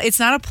 It's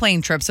not a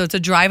plane trip, so it's a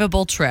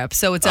drivable trip.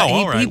 So it's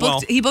all right.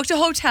 he booked a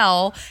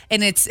hotel,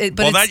 and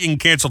that you can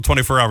cancel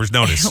 24 hours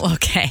notice.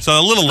 Okay, So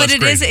a little less but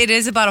crazy. it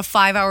is about a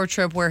 5-hour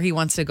trip where he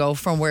wants to go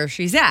from where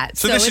she's at.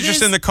 So this is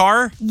just in the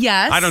car?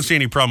 Yes. I don't see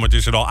any problem with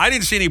this at all. I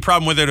didn't see any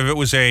problem with it if it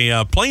was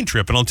a plane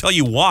trip, and I'll tell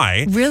you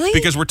why. Really?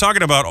 Because we're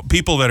talking about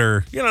people that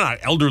are, not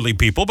elderly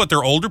people, but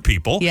they're older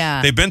people.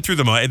 Yeah. They've been through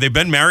they've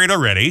been married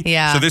already.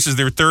 Yeah. So this is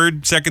their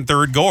third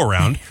go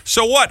around.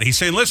 So what? He's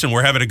saying, listen,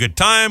 we're having a good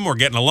time. We're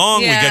getting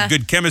along. Yeah. We got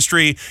good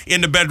chemistry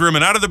in the bedroom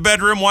and out of the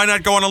bedroom. Why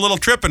not go on a little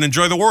trip and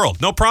enjoy the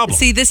world? No problem.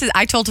 See,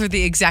 I told her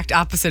the exact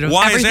opposite of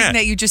Why is everything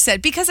that? you just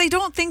said, because I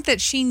don't think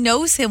that she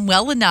knows him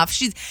well enough.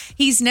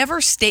 They've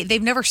never stayed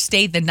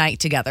the night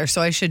together.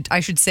 So I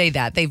should say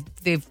that.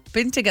 They've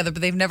been together,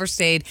 but they've never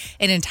stayed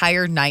an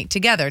entire night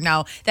together.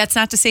 Now, that's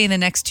not to say in the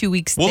next 2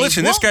 weeks. Well,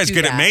 listen, this guy's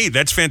good at made.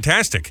 That's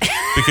fantastic.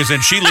 Because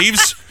then she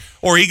leaves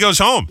or he goes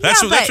home.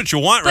 That's what you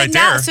want right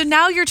there. So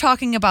now you're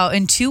talking about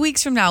in 2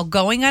 weeks from now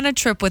going on a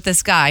trip with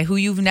this guy who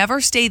you've never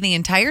stayed the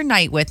entire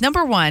night with.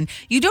 Number one,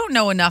 you don't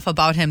know enough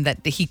about him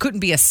that he couldn't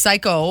be a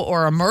psycho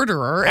or a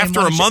murderer. After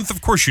a month,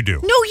 of course you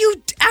do. No,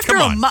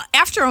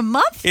 after a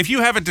month? If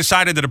you haven't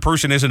decided that a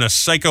person isn't a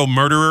psycho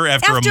murderer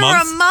after a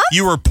month,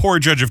 you are a poor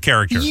judge of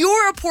character.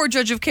 You're a poor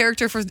judge of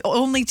character for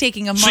only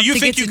taking a month. So you to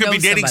think get you to could be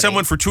know dating somebody.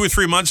 someone for 2 or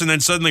 3 months and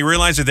then suddenly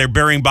realize that they're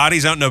burying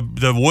bodies out in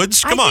the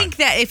woods? Come on. I think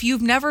that if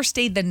you've never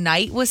stayed the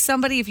night with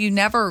somebody, if you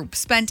never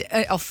spent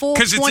a full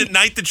because it's at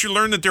night that you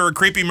learn that they're a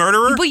creepy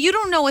murderer? But you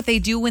don't know what they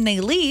do when they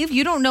leave.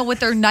 You don't know what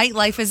their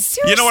nightlife is.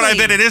 Seriously. You know what I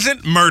bet it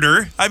isn't?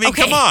 Murder. I mean,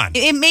 Okay, come on.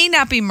 It may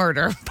not be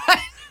murder,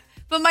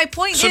 but my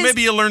point is... So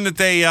maybe you learn that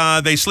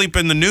they sleep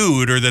in the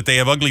nude or that they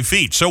have ugly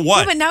feet. So what?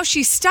 Yeah, but now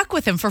she's stuck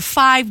with him for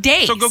 5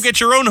 days. So go get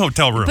your own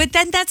hotel room. But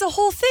then that's a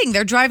whole thing.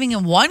 They're driving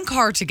in one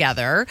car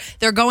together.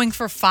 They're going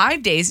for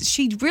 5 days.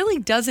 She really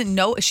doesn't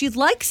know. She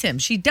likes him.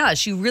 She does.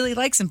 She really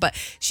likes him. But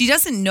she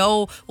doesn't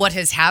know what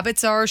his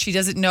habits are. She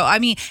doesn't know. I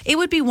mean, it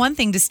would be one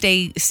thing to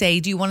say,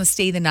 do you want to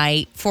stay the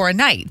night for a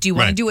night? Do you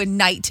want to do a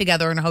night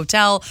together in a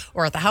hotel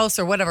or at the house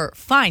or whatever?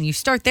 Fine, you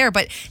start there.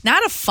 But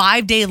not a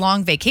 5-day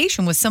long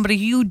vacation with somebody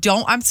you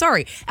don't. I'm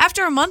sorry.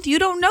 After a month, you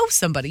don't know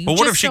somebody. Well,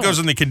 what if she goes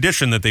on the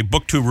condition that they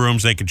book 2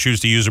 rooms, they can choose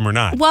to use them or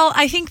not? Well,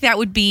 I think that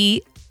would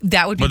be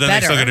better. But then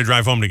they still got to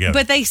drive home together.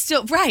 But they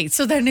still, right.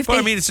 So then if But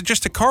I mean, it's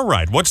just a car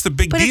ride. What's the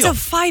big but deal?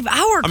 it's a 5-hour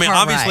car I mean,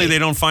 obviously ride. they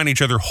don't find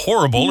each other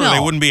horrible or they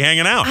No. wouldn't be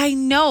hanging out. I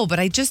know, but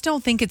I just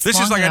don't think it's This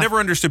long is like, enough. I never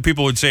understood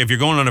people would say if you're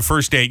going on a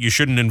first date, you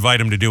shouldn't invite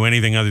them to do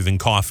anything other than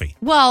coffee.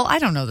 Well, I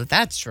don't know that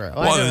that's true.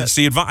 Well, it's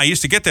the I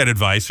used to get that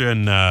advice,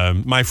 and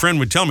my friend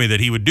would tell me that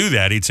he would do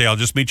that. He'd say, I'll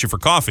just meet you for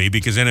coffee,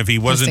 because then if he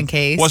in wasn't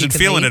case wasn't he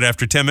could feeling leave. it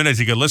after 10 minutes,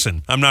 he could,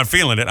 listen, I'm not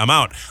feeling it, I'm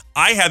out.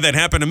 I had that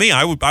happen to me.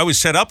 I was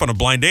set up on a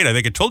blind date. I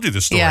think I told you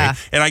this story. Yeah.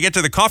 And I get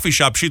to the coffee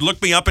shop. She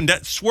looked me up and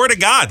down, swear to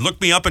God, looked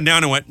me up and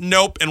down and went,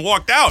 nope, and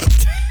walked out.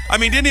 I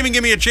mean, didn't even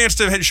give me a chance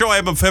to show I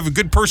have a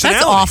good personality.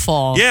 That's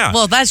awful. Yeah.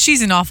 Well,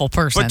 she's an awful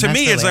person. But to That's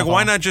me, really it's like, awful.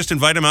 why not just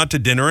invite him out to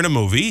dinner and a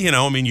movie? You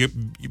know, I mean, you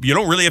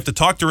don't really have to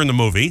talk during the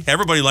movie.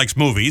 Everybody likes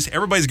movies.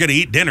 Everybody's going to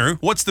eat dinner.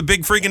 What's the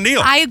big freaking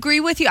deal? I agree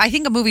with you. I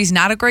think a movie's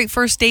not a great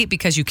first date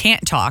because you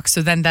can't talk.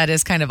 So then that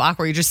is kind of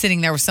awkward. You're just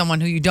sitting there with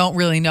someone who you don't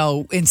really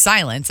know in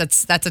silence.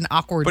 That's an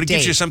awkward But it date.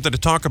 gives you something to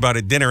talk about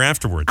at dinner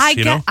afterwards.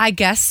 I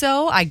guess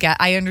so.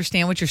 I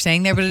understand what you're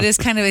saying there, but it is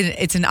kind of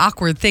it's an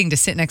awkward thing to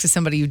sit next to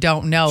somebody you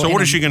don't know. So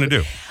what is she going to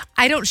do?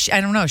 I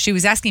don't know. She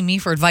was asking me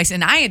for advice,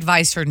 and I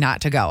advised her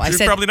not to go.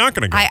 She's probably not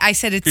going to go. I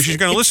said it's 'cause she's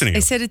going to listen to you.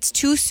 I said it's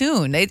too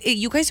soon.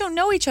 You guys don't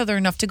know each other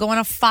enough to go on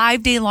a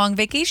 5-day long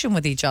vacation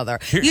with each other.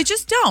 You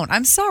just don't.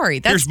 I'm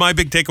sorry. Here's my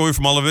big takeaway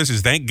from all of this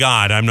is thank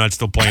God I'm not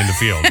still playing the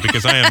field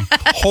because I am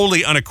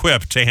wholly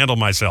unequipped to handle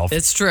myself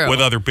It's true. with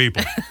other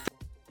people.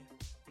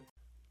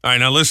 All right,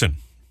 now listen.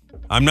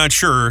 I'm not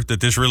sure that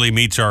this really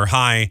meets our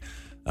high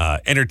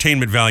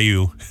entertainment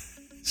value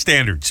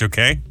standards,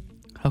 okay?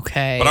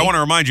 Okay. But I want to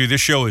remind you, this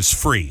show is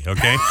free,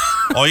 okay?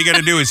 All you got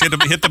to do is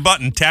hit the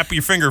button, tap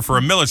your finger for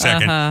a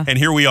millisecond, and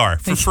here we are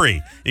for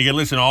free. You can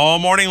listen all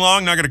morning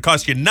long, not going to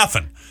cost you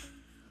nothing.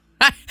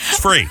 It's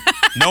free.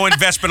 No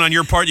investment on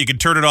your part. You can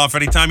turn it off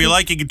anytime you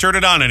like. You can turn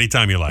it on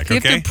anytime you like, You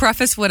okay? have to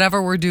preface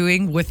whatever we're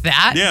doing with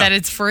that, that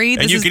it's free.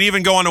 And you can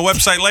even go on the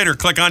website later,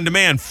 click on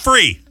demand,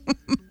 free.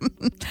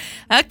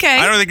 Okay.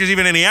 I don't think there's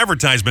even any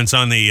advertisements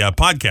on the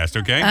podcast,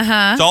 okay?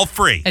 It's all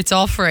free. It's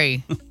all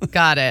free.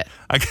 Got it.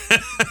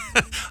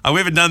 We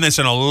haven't done this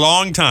in a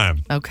long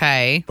time,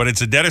 Okay. but it's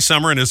the dead of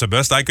summer and it's the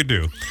best I could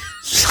do.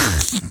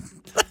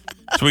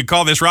 So we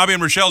call this Robbie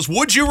and Rochelle's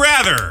Would You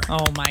Rather.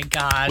 Oh my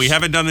gosh. We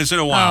haven't done this in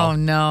a while. Oh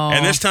no.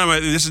 And this time,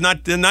 this is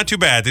not too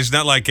bad. This is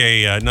not like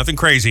nothing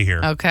crazy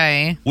here.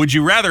 Okay. Would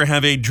you rather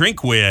have a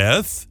drink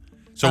with?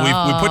 So we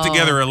put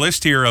together a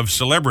list here of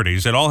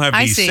celebrities that all have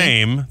I the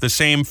see.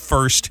 same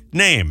first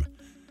name.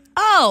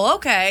 Oh,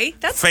 okay.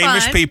 That's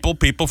Famous fun.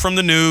 people from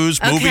the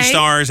news, movie Okay.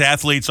 stars,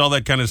 athletes, all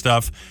that kind of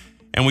stuff.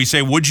 and we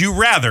say, would you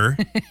rather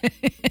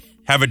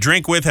have a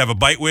drink with, have a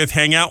bite with,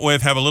 hang out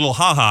with, have a little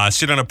ha-ha,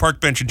 sit on a park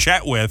bench and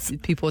chat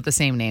with? People with the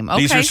same name.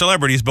 Okay. These are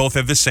celebrities, both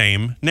have the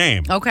same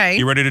name. Okay.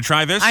 You ready to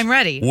try this? I'm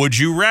ready. Would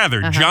you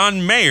rather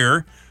John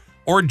Mayer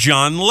or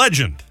John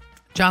Legend?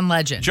 John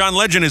Legend. John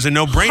Legend is a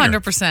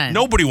no-brainer. 100%.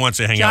 Nobody wants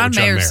to hang out with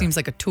John Mayer. Seems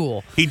like a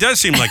tool. He does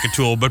seem like a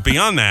tool, but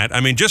beyond that, I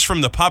mean, just from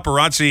the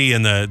paparazzi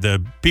and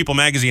the People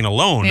magazine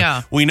alone,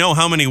 we know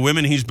how many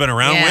women he's been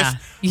around with.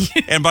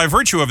 And by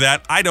virtue of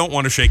that, I don't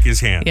want to shake his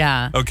hand.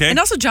 Yeah. Okay? And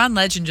also, John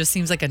Legend just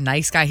seems like a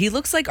nice guy. He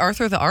looks like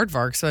Arthur the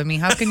Aardvark. So, I mean,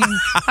 how can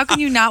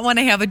you not want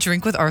to have a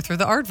drink with Arthur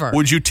the Aardvark?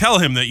 Would you tell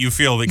him that you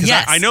feel that? Because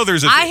yes. I know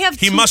there's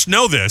he must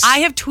know this. I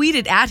have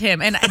tweeted at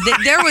him, and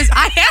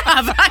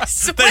I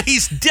swear. That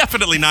he's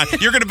definitely not.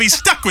 You're going to be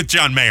stuck with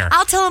John Mayer.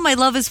 I'll tell him I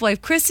love his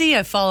wife, Chrissy.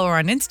 I follow her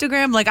on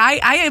Instagram. Like, I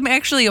am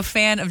actually a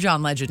fan of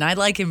John Legend. I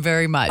like him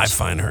very much. I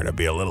find her to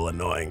be a little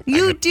annoying.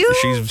 You do?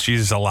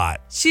 She's a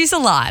lot. She's a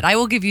lot. I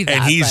will give you that.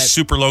 And he's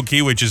super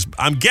low-key, which is,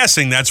 I'm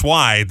guessing that's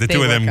why the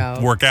two of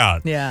them work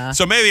out. Yeah.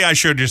 So maybe I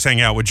should just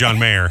hang out with John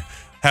Mayer.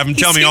 Have him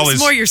tell me all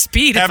his more your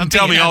speed. Have him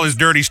tell me all his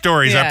dirty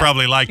stories. I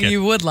probably like it.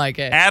 You would like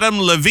it.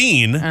 Adam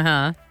Levine.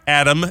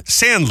 Adam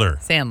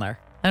Sandler.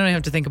 I don't even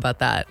have to think about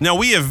that. Now,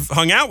 we have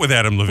hung out with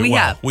Adam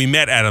Levine. We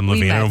met Adam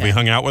Levine. I don't know if we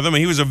hung out with him.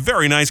 And he was a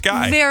very nice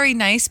guy. Very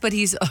nice, but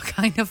he's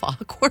kind of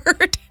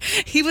awkward.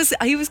 He was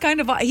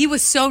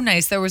so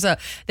nice. There was a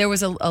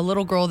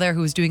little girl there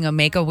who was doing a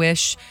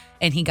Make-A-Wish,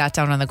 and he got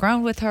down on the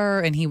ground with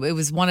her, and it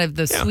was one of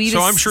the sweetest.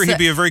 So I'm sure he'd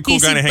be a very cool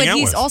guy to hang out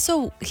with.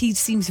 But he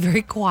seems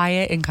very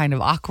quiet and kind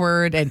of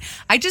awkward, and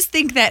I just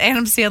think that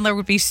Adam Sandler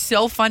would be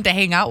so fun to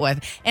hang out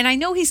with. And I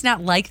know he's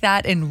not like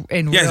that in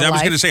real life. I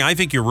was going to say, I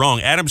think you're wrong.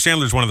 Adam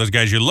Sandler's one of those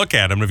guys, you look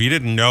at him, if you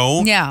didn't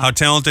know how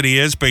talented he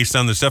is based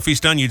on the stuff he's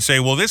done, you'd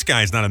say, well, this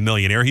guy's not a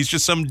millionaire. He's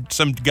just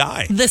some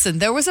guy. Listen,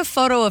 there was a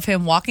photo of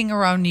him walking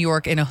around New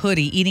York in a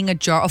hoodie, eating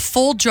a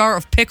full jar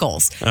of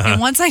pickles.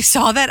 And once I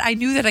saw that, I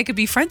knew that I could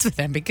be friends with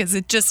him because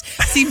it just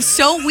seems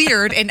so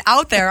weird and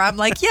out there. I'm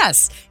like,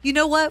 yes, you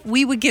know what?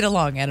 We would get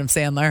along, Adam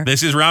Sandler.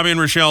 This is Robbie and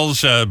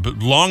Rochelle's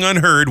long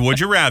unheard Would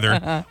You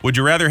Rather. Would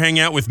you rather hang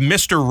out with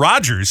Mr.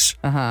 Rogers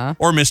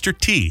or Mr.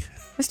 T?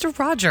 Mr.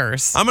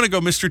 Rogers. I'm going to go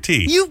Mr.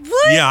 T. You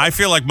would? Yeah, I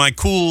feel like my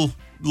cool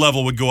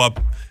level would go up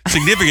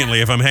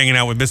significantly if I'm hanging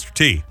out with Mr.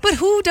 T. But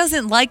who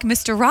doesn't like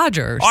Mr.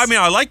 Rogers? I mean,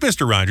 I like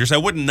Mr. Rogers. I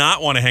would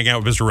not want to hang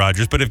out with Mr.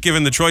 Rogers, but if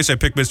given the choice, I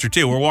pick Mr.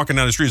 T. We're walking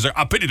down the street. He's like,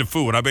 I'll pity the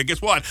food. I mean,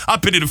 guess what? I'll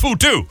pity the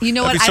food, too. You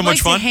know That'd what? Be so I'd much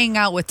like fun. to hang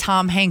out with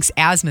Tom Hanks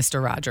as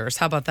Mr. Rogers.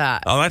 How about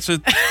that? Oh, that's a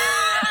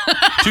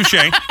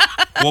touche.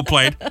 Well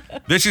played.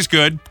 This is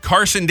good.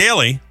 Carson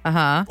Daly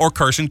or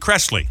Carson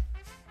Kressley.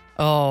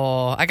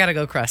 Oh, I gotta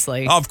go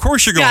Kressley. Oh, of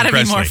course you're going Kressley. Kressley.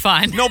 Gotta be more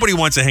fun. Nobody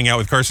wants to hang out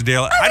with Carson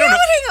Daly. I don't know. I would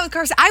hang out with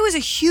Carson. I was a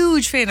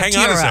huge fan of TRL.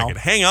 Hang on a second.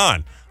 Hang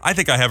on. I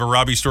think I have a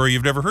Robbie story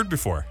you've never heard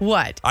before.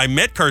 What? I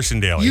met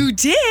Carson Daly. You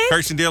did?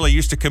 Carson Daly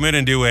used to come in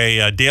and do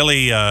a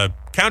daily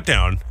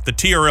countdown, the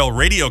TRL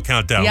radio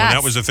countdown, when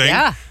that was a thing.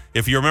 Yeah.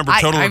 If you remember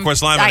Total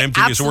Request Live on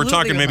MTV. So we're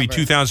talking maybe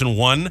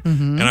 2001,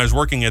 and I was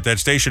working at that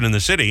station in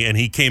the city, and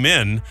he came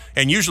in,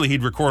 and usually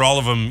he'd record all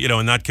of them,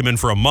 and not come in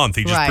for a month.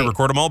 He'd just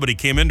pre-record them all, but he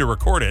came in to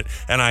record it,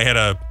 and I had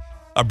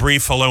a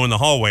brief hello in the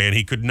hallway, and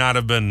he could not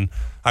have been.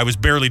 I was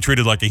barely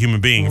treated like a human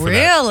being for that.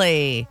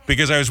 Really?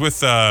 Because I was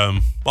with,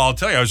 I'll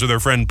tell you, I was with our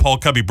friend Paul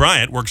Cubby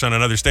Bryant, works on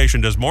another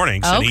station, does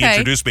mornings, and he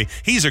introduced me.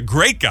 He's a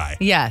great guy.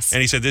 Yes. And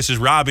he said, this is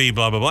Robbie,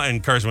 blah, blah, blah.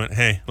 And Carson went,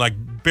 hey, like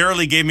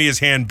barely gave me his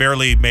hand,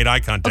 barely made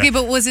eye contact. Okay,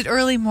 but was it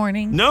early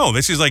morning? No,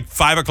 this is like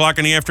 5 o'clock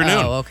in the afternoon.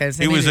 Oh, okay.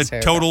 So he was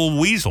a total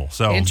weasel.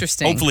 So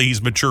interesting. Hopefully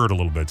he's matured a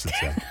little bit since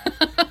then.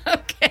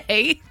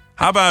 Okay.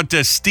 How about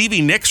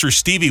Stevie Nicks or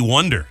Stevie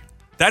Wonder?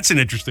 That's an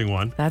interesting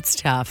one. That's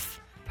tough.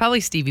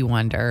 Probably Stevie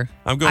Wonder.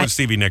 I'm going with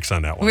Stevie Nicks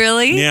on that one.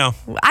 Really? Yeah.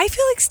 I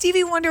feel like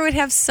Stevie Wonder would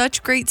have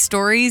such great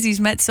stories. He's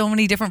met so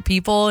many different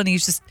people, and he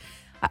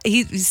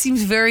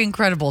seems very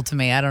incredible to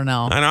me. I don't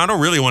know. And I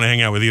don't really want to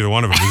hang out with either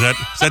one of them.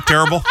 Is that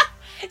terrible?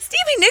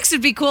 Stevie Nicks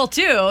would be cool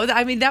too.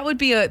 I mean, that would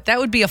be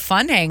a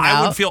fun hangout.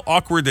 I would feel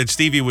awkward that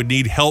Stevie would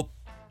need help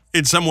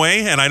in some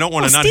way, and I don't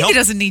want to not help. Stevie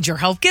doesn't need your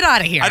help. Get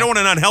out of here. I don't want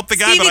to not help the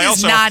guy, Stevie but I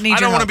also I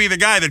don't want to be the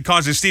guy that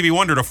causes Stevie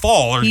Wonder to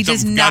fall or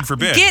something, God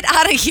forbid. Get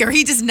out of here.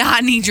 He does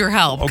not need your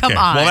help. Okay. Come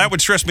on. Well, that would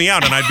stress me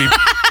out, and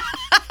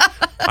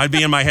I'd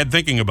be in my head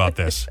thinking about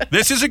this.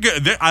 This is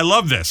I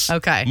love this.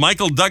 Okay.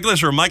 Michael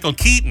Douglas or Michael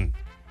Keaton?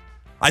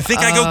 I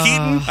think I go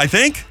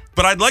Keaton,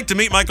 but I'd like to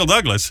meet Michael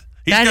Douglas.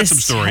 He's got some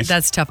stories.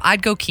 That's tough.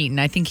 I'd go Keaton.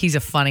 I think he's a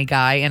funny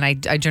guy, and I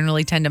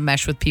generally tend to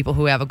mesh with people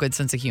who have a good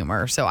sense of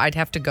humor. So I'd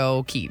have to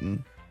go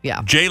Keaton.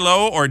 Yeah.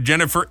 J-Lo or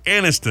Jennifer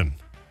Aniston?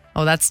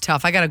 Oh, that's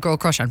tough. I got a girl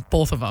crush on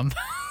both of them.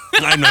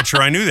 I'm not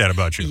sure I knew that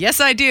about you.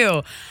 Yes, I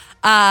do.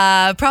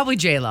 Probably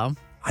J-Lo.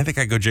 I think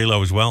I go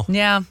J-Lo as well.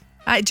 Yeah.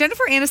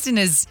 Jennifer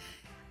Aniston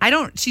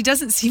she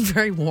doesn't seem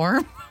very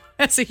warm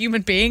as a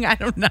human being. I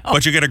don't know.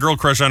 But you get a girl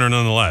crush on her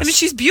nonetheless. I mean,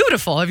 she's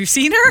beautiful. Have you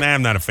seen her? Nah,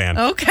 I'm not a fan.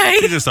 Okay.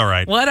 She's just all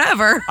right.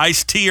 Whatever.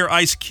 Ice-T or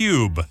Ice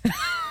Cube?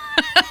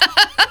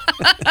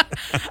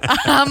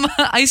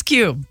 Ice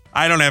Cube.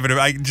 I don't have it.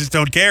 I just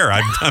don't care.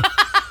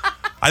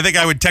 I think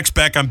I would text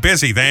back, I'm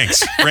busy,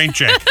 thanks. Rain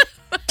check.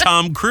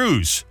 Tom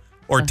Cruise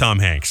or Tom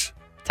Hanks?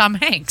 Tom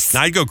Hanks.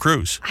 I'd go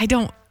Cruise. I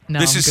don't know.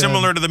 This is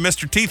similar to the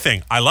Mr. T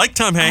thing. I like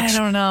Tom Hanks. I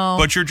don't know.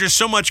 But you're just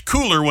so much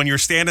cooler when you're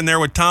standing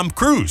there with Tom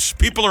Cruise.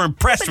 People are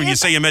impressed when you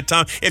say you met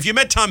Tom. If you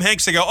met Tom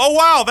Hanks, they go, oh,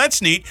 wow,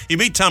 that's neat. You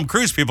meet Tom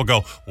Cruise, people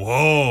go,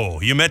 whoa,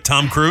 you met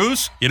Tom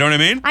Cruise? You know what I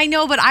mean? I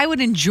know, but I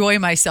would enjoy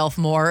myself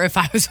more if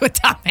I was with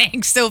Tom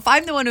Hanks. So if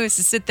I'm the one who has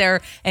to sit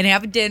there and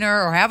have a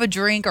dinner or have a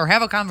drink or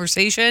have a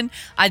conversation,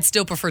 I'd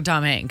still prefer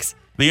Tom Hanks.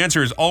 The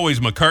answer is always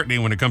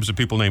McCartney when it comes to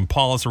people named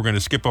Paula, so we're going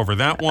to skip over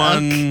that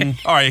one. Okay.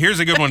 All right, here's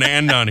a good one to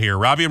end on here.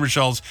 Robbie and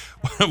Rochelle's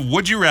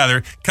Would You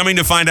Rather, coming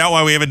to find out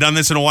why we haven't done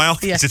this in a while,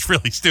 because Yes. it's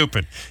really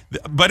stupid,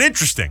 but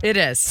interesting. It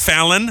is.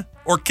 Fallon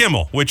or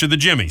Kimmel, which of the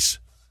Jimmys?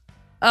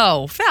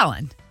 Oh,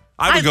 Fallon.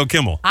 I would go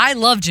Kimmel. I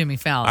love Jimmy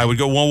Fallon. I would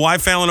go, well, why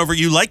Fallon over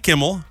you like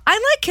Kimmel? I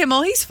like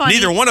Kimmel. He's funny.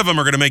 Neither one of them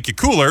are going to make you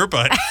cooler,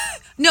 but...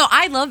 No,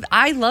 I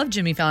love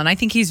Jimmy Fallon. I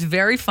think he's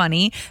very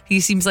funny. He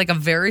seems like a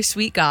very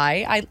sweet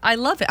guy. I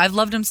love it. I've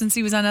loved him since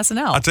he was on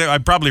SNL. I'll tell you,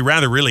 I'd probably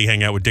rather really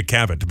hang out with Dick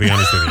Cavett, to be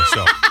honest with you.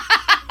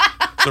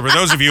 So for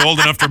those of you old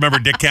enough to remember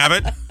Dick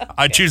Cavett,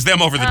 I'd choose them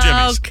over the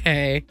Jimmys.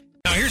 Okay.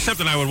 Now, here's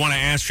something I would want to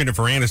ask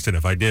Jennifer Aniston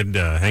if I did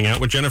hang out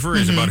with Jennifer,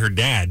 is about her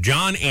dad,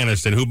 John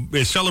Aniston, who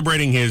is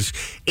celebrating his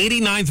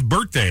 89th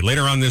birthday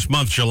later on this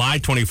month, July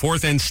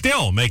 24th, and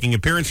still making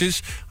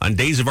appearances on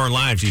Days of Our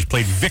Lives. He's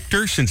played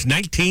Victor since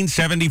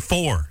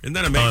 1974. Isn't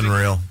that amazing?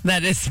 Unreal.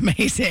 That is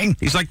amazing.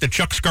 He's like the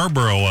Chuck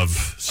Scarborough of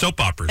soap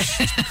operas.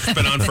 He's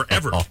been on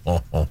forever.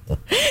 Well,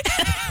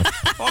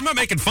 I'm not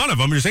making fun of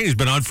him. I'm just saying he's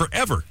been on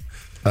forever.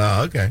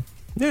 Okay.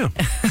 Yeah.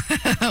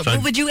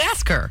 What would you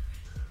ask her?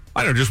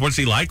 I don't know, just what's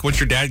he like?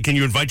 What's your dad? Can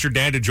you invite your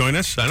dad to join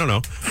us? I don't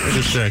know.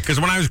 Because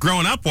when I was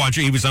growing up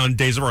watching, he was on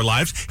Days of Our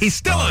Lives. He's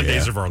still on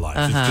Days of Our Lives.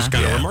 It's just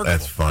kind of remarkable.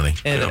 That's funny.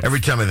 Every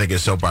time I think of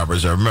soap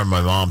operas, I remember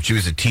my mom, she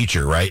was a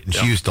teacher, right? And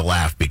she used to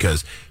laugh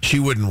because she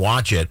wouldn't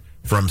watch it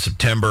from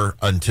September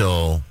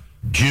until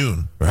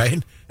June,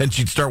 right? And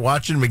she'd start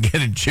watching them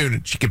again in June,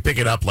 and she could pick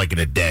it up like in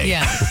a day.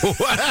 Yeah.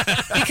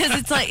 Because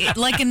it's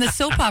like in the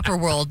soap opera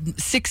world,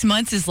 6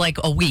 months is like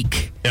a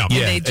week. Yeah. And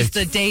Yeah, they just,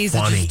 the it's days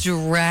funny. just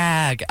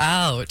drag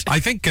out. I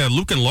think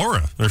Luke and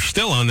Laura are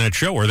still on that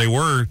show, or they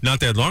were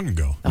not that long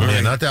ago. Yeah,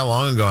 not that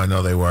long ago, I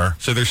know they were.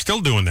 So they're still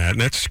doing that,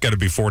 and that's got to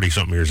be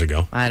 40-something years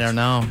ago. I don't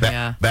know.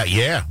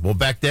 Well,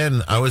 back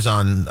then, I was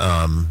on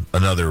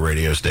another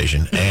radio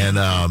station, and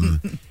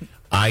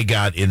I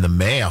got in the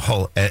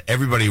mail,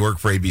 everybody who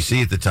worked for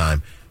ABC at the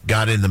time,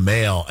 got in the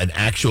mail an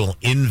actual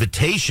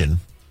invitation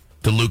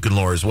to Luke and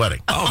Laura's wedding.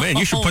 Oh, man,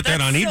 you should put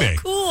that on eBay.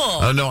 So cool.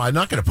 Oh, no, I'm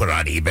not going to put it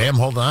on eBay. I'm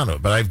holding on to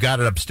it, but I've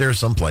got it upstairs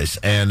someplace,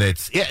 and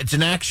it's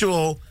an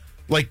actual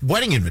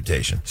wedding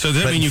invitation. So does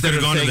that But mean you instead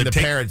could have of gone to saying the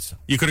parents?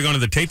 You could have gone to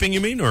the taping,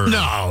 you mean? Or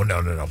No.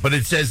 But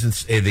it says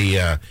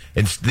the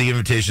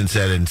invitation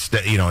said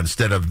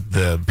instead of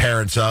the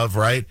parents of,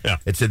 right? Yeah.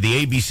 It said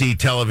the ABC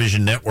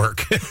television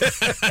network.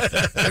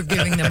 They're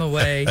giving them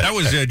away. That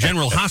was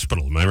General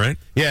Hospital, am I right?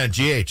 Yeah,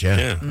 GH.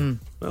 Yeah. Yeah.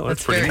 Well,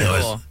 that's Very pretty cool.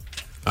 cool.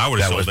 I would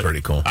have That sold was it. pretty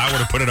cool. I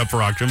would have put it up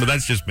for auction, but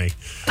that's just me.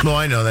 No,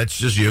 I know that's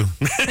just you.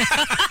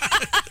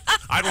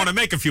 I'd want to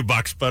make a few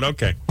bucks, but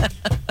okay.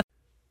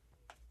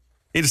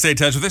 Need to stay in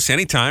touch with us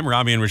anytime.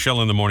 Robbie and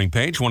Rochelle in the morning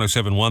page,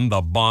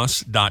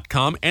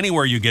 1071theboss.com.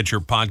 Anywhere you get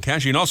your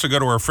podcast. You can also go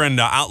to our friend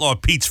Outlaw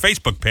Pete's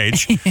Facebook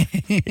page.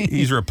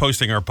 He's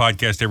posting our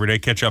podcast every day.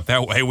 Catch up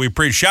that way. We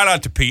shout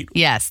out to Pete.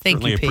 Yes, thank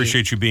Certainly you, Pete.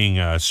 appreciate you being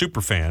a super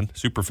fan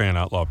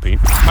Outlaw Pete.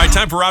 All right,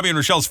 time for Robbie and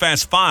Rochelle's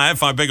Fast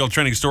Five big old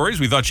trending stories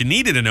we thought you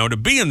needed to know to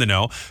be in the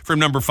know from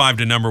number 5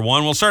 to number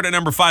 1. We'll start at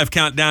number 5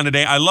 countdown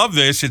today. I love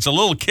this. It's a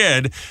little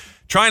kid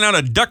trying out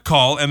a duck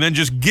call and then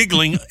just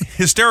giggling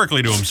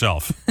hysterically to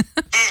himself.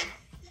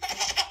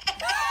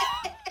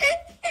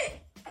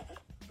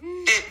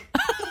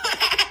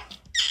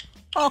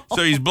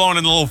 So he's blowing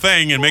in the little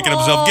thing and making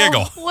himself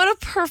giggle. What a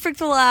perfect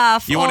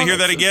laugh. You want to hear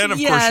that again? Of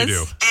course you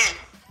do.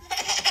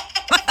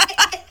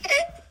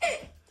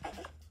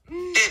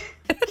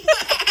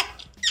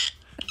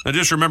 Now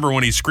just remember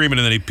when he's screaming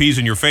and then he pees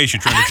in your face,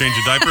 you're trying to change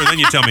a diaper, and then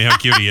you tell me how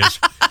cute he is.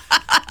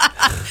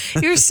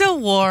 You're so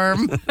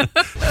warm.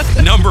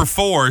 Number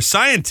 4,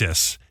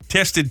 scientists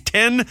tested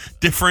 10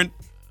 different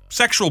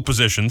sexual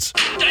positions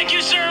Thank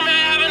you, sir. May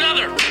I have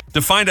another?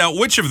 to find out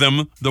which of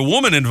them the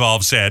woman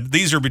involved said.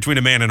 These are between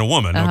a man and a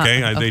woman,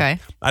 okay? Okay.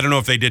 I don't know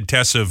if they did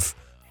tests of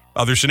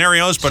other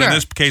scenarios, but in Sure,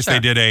 this case, they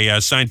did a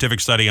scientific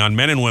study on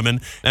men and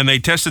women, and they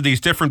tested these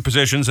different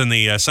positions, and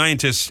the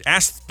scientists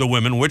asked the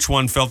women which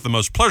one felt the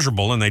most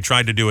pleasurable, and they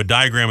tried to do a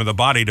diagram of the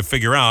body to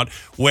figure out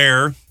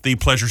where the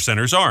pleasure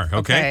centers are,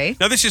 okay?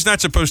 Now, this is not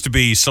supposed to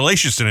be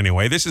salacious in any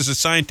way. This is a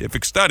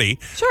scientific study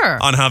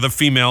on how the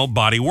female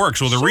body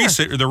works. Well,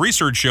 the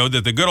research showed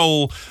that the good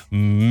old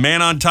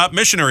man-on-top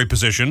missionary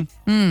position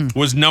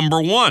was number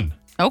 1.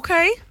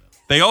 Okay.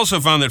 They also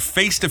found that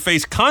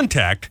face-to-face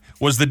contact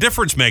was the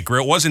difference maker.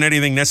 It wasn't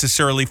anything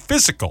necessarily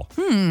physical.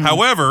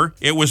 However,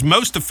 it was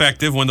most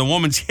effective when the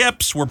woman's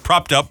hips were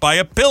propped up by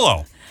a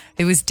pillow.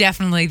 It was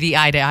definitely the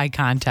eye-to-eye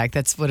contact.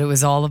 That's what it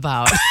was all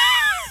about.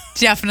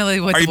 definitely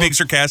what. Are you being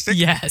sarcastic?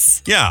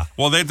 Yes. Yeah.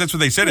 Well, that's what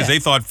they said is they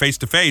thought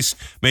face-to-face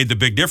made the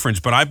big difference,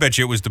 but I bet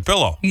you it was the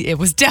pillow. It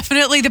was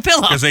definitely the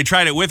pillow. Because they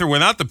tried it with or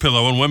without the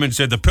pillow, and women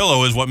said the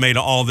pillow is what made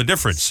all the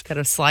difference. Got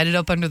to slide it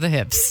up under the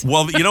hips.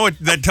 Well, you know what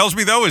that tells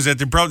me, though, is that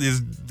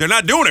they're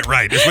not doing it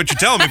right, is what you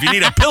tell them. If you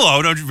need a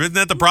pillow, isn't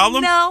that the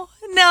problem? No.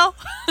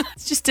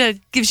 It's just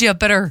gives you a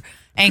better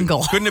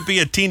angle. Couldn't it be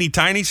a teeny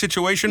tiny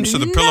situation so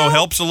the pillow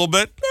helps a little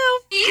bit?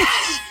 No.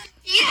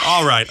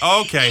 All right.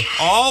 Okay.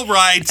 All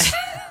right.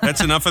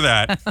 That's enough of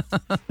that.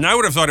 Now, I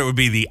would have thought it would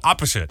be the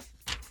opposite.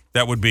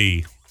 That would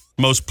be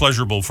most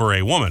pleasurable for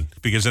a woman,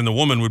 because then the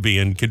woman would be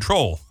in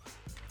control.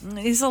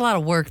 It's a lot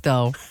of work,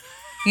 though.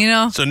 You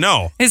know? So,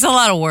 no. It's a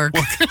lot of work.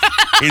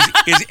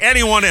 Is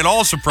anyone at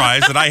all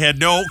surprised that I had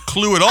no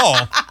clue at all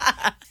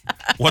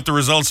what the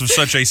results of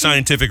such a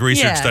scientific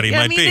research study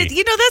might be?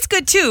 That's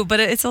good, too, but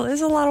it's a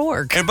lot of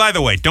work. And by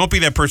the way, don't be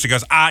that person who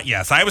goes,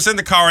 yes, I was in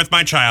the car with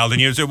my child,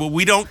 and you say, well,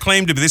 we don't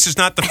claim to be. This is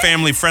not the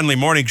family-friendly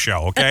morning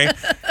show, okay?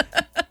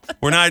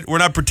 We're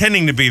not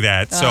pretending to be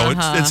that, so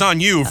it's on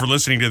you for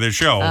listening to this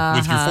show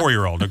with your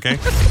 4-year-old, okay?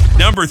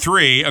 Number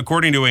 3,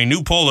 according to a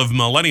new poll of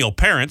millennial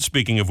parents,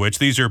 speaking of which,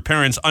 these are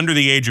parents under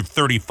the age of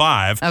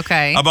 35.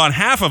 Okay. About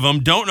half of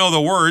them don't know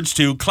the words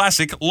to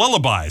classic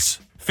lullabies.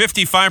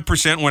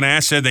 55% when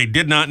asked said they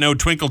did not know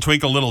Twinkle,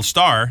 Twinkle, Little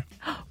Star.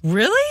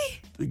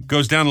 Really? It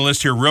goes down the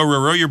list here. Row, row,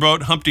 row your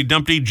boat, Humpty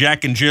Dumpty,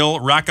 Jack and Jill,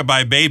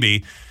 Rockabye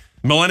Baby.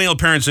 Millennial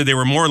parents said they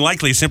were more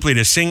likely simply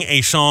to sing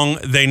a song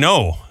they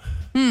know.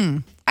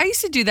 I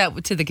used to do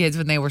that to the kids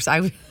when they were.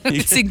 I would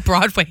sing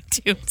Broadway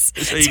tunes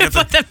to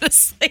put them to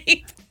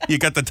sleep. You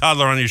got the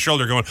toddler on your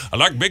shoulder going, I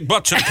like big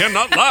butts and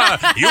cannot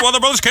lie. You other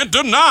brothers can't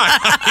deny.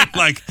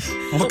 Like,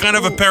 what kind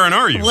of a parent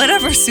are you?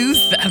 Whatever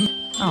soothes them.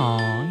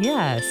 Oh,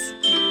 yes.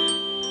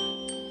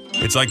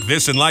 It's like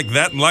this and like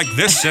that and like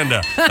this,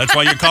 Cinda. That's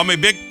why you call me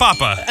Big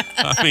Papa.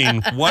 I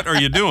mean, what are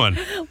you doing?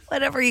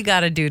 Whatever you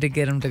got to do to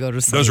get them to go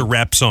to sleep. Those are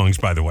rap songs,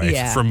 by the way,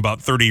 Yeah. from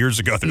about 30 years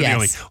ago. They're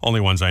Yes. the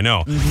only ones I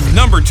know.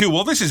 Number 2,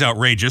 well, this is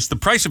outrageous. The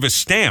price of a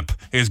stamp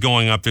is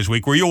going up this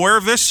week. Were you aware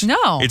of this?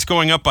 No. It's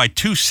going up by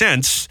 2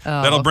 cents.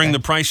 That'll bring the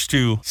price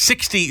to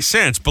 60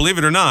 cents. Believe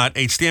it or not,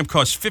 a stamp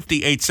costs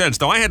 58 cents.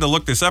 Now, I had to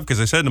look this up because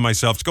I said to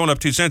myself, it's going up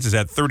 2 cents. Is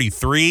that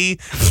 33,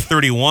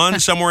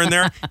 31, somewhere in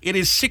there? It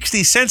is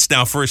 60 cents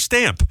now for a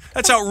stamp.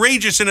 That's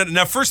outrageous.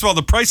 Now, first of all,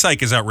 the price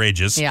hike is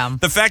outrageous. Yeah.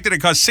 The fact that it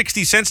costs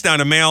 60 cents now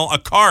to mail a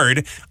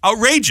card,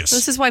 outrageous.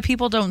 This is why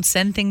people don't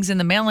send things in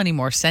the mail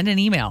anymore. Send an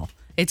email.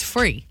 It's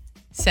free.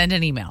 Send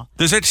an email.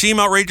 Does that seem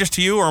outrageous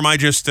to you, or am I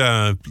just...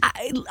 Because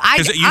you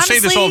honestly, say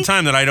this all the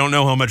time that I don't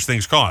know how much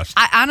things cost.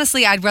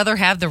 Honestly, I'd rather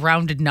have the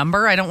rounded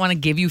number. I don't want to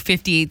give you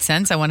 58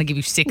 cents. I want to give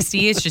you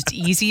 60. It's just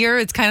easier.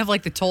 It's kind of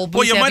like the toll booth.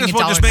 Well, you might as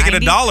well just make it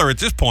 $1 at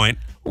this point.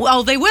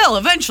 Well, they will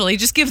eventually.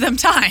 Just give them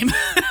time.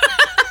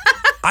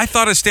 I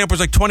thought a stamp was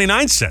like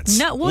 29 cents.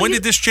 No, well, when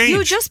did this change?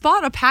 You just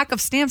bought a pack of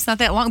stamps not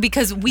that long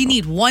because we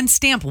need one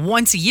stamp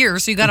once a year,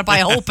 so you got to buy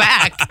a whole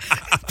pack.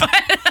 But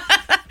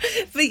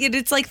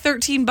it's like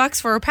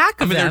 $13 for a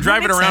pack of them. They're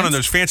driving That makes around in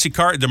sense. those fancy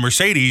the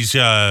Mercedes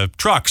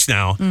trucks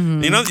now.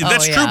 You know,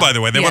 that's true, by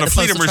the way. They want a the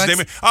fleet of postal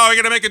Mercedes. trucks. We're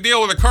going to make a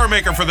deal with a car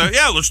maker for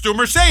let's do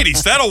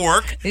Mercedes. That'll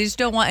work. They just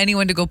don't want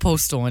anyone to go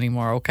postal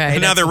anymore, okay?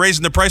 And now they're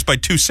raising the price by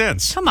 2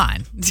 cents. Come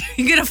on.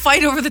 You're going to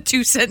fight over the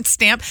 2-cent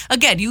stamp?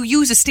 Again, you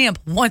use a stamp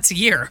once a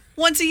year.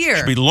 Once a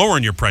year. Be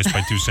lowering your price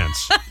by 2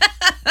 cents.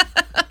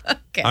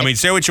 Okay. I mean,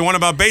 say what you want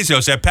about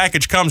Bezos. That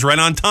package comes right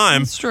on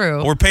time. It's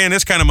true. We're paying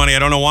this kind of money. I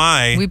don't know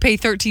why. We pay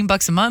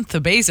 $13 a month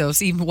to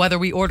Bezos, even whether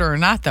we order or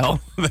not, though.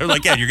 They're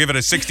like, you're giving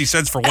us 60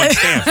 cents for one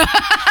stamp.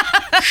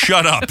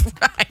 Shut up.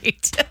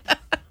 Right.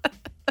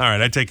 All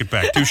right, I take it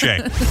back. Touche.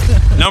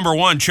 Number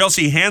 1,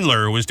 Chelsea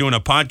Handler was doing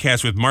a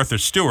podcast with Martha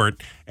Stewart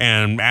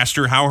and asked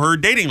her how her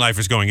dating life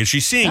is going. Is she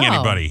seeing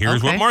anybody?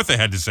 Here's what Martha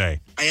had to say.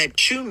 I had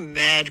 2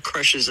 mad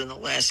crushes in the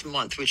last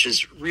month, which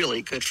is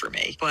really good for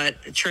me. But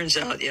it turns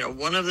out,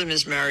 one of them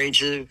is married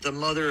to the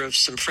mother of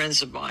some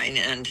friends of mine,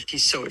 and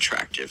he's so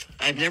attractive.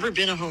 I've never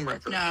been a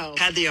homewrecker. No.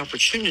 Had the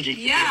opportunity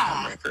to be a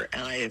homewrecker,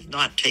 and I have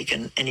not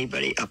taken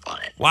anybody up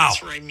on it. Wow.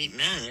 That's where I meet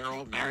men. They're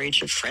all married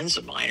to friends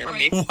of mine. Or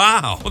maybe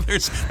Wow.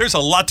 There's a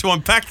lot to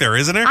unpack there,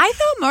 isn't there? I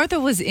thought Martha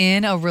was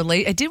in a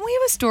didn't we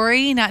have a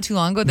story not too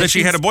long ago that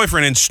she had a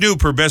boyfriend and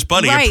Snoop, her best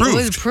buddy, right, approved. it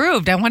was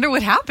approved. I wonder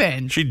what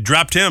happened. She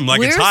dropped him like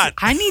it's hot.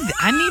 I need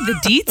the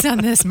deets on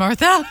this,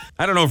 Martha.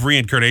 I don't know if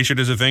reincarnation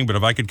is a thing, but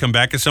if I could come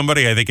back as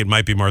somebody, I think it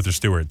might be Martha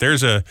Stewart.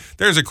 There's a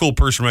cool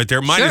person right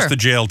there. Minus Sure. the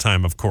jail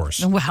time, of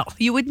course. Well,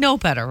 you would know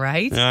better,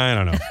 right? I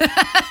don't know.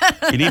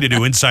 You need to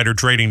do insider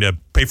trading to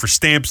pay for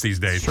stamps these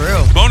days.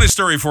 True. Bonus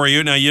story for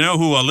you. Now, you know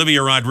who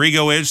Olivia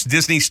Rodrigo is?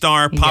 Disney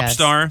star, pop Yes.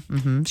 star.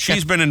 Mm-hmm.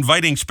 She's been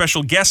inviting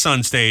special guests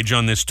on stage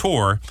on this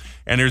tour.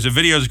 And there's a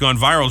video that's gone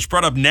viral. It's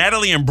brought up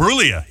Natalie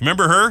Imbruglia.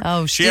 Remember her?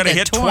 Oh, she had a did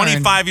hit Torn.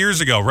 25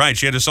 years ago. Right.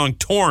 She had a song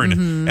Torn,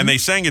 and they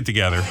sang it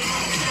together.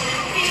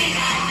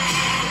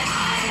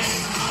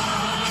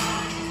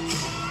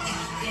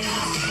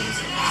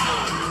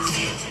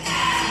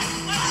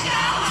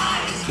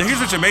 Now, here's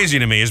what's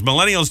amazing to me is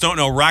millennials don't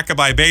know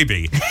Rockabye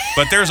Baby,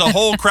 but there's a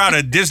whole crowd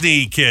of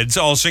Disney kids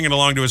all singing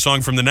along to a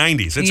song from the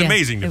 90s. It's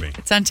amazing to me.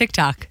 It's on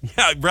TikTok.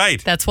 Yeah,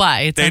 right. That's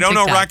why. They don't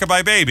know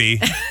Rockabye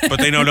Baby, but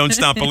they know Don't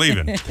Stop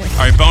Believing. All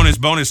right,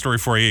 bonus story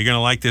for you. You're going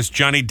to like this.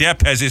 Johnny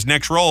Depp has his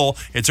next role.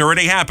 It's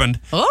already happened.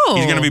 Oh.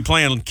 He's going to be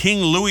playing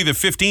King Louis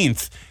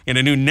XV in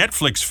a new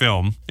Netflix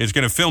film. It's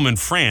going to film in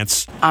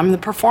France. I'm the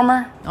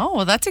performer. Oh,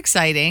 well, that's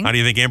exciting. How do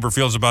you think Amber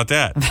feels about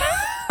that?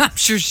 I'm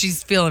sure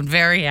she's feeling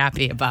very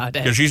happy about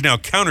it. Because she's now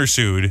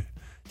countersued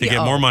to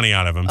get more money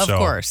out of him. Of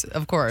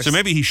course. So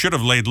maybe he should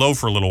have laid low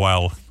for a little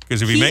while.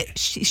 Because if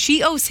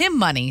she owes him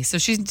money, so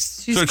she's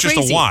so it's crazy.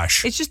 just a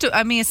wash. It's just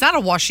it's not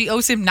a wash. She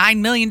owes him $9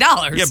 million.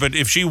 Yeah, but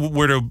if she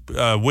were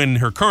to win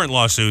her current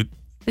lawsuit,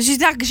 she's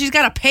got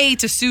to pay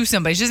to sue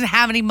somebody. She doesn't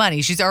have any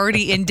money. She's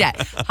already in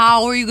debt.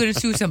 How are you going to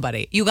sue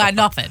somebody? You got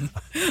nothing.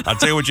 I'll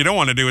tell you what you don't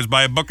want to do is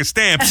buy a book of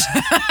stamps.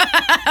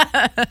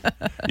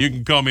 You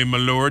can call me my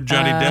lord,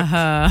 Johnny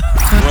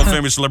Depp. World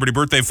famous celebrity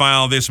birthday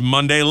file this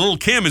Monday. Lil'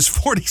 Kim is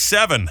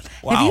 47.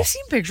 Wow. Have you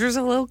seen pictures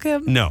of Lil'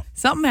 Kim? No.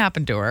 Something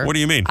happened to her. What do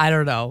you mean? I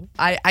don't know.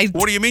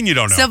 What do you mean you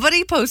don't know?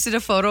 Somebody posted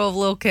a photo of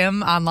Lil'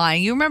 Kim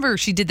online. You remember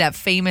she did that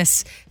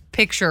famous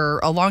picture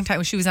a long time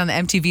when she was on the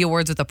MTV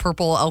Awards with a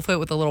purple outfit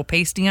with a little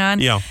pasty on.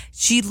 Yeah.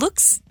 She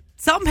looks.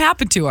 Something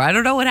happened to her. I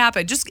don't know what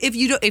happened. Just if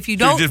you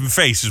don't, different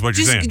face is what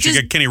you're saying. She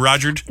got Kenny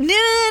Rogered. No,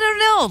 I don't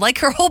know. Like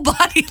her whole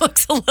body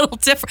looks a little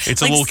different.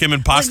 It's a Lil' Kim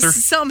imposter. Like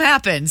something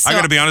happened. So I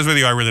got to be honest with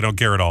you. I really don't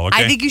care at all.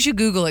 Okay. I think you should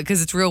Google it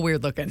because it's real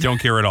weird looking. Don't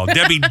care at all.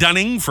 Debbie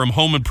Dunning from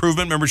Home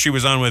Improvement. Remember she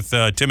was on with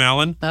Tim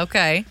Allen.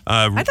 Okay.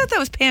 I thought that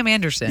was Pam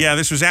Anderson. Yeah,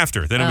 this was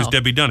after. Then it was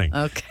Debbie Dunning.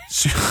 Okay.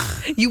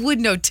 You would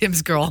know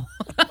Tim's girl.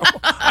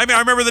 I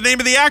remember the name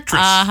of the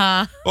actress.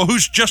 Uh-huh. Well,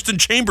 who's Justin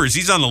Chambers?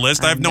 He's on the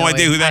list. I have no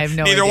idea who that is.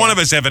 Neither idea. one of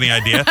us have any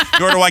idea.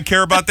 Nor do I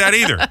care about that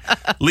either.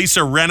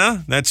 Lisa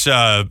Rinna, that's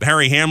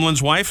Harry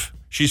Hamlin's wife.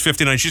 She's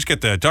 59. She's got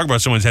the talk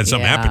about someone's had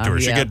something happen to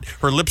her.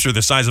 Her lips are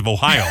the size of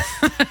Ohio.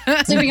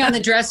 Sleeping on the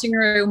dressing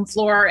room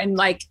floor and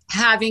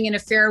having an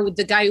affair with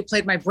the guy who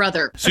played my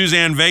brother.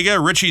 Suzanne Vega,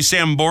 Richie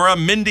Sambora,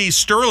 Mindy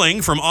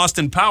Sterling from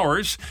Austin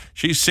Powers.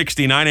 She's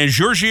 69. And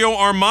Giorgio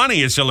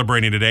Armani is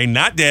celebrating today.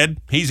 Not dead.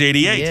 He's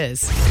 88. He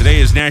is. Today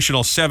is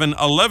National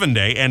 7-Eleven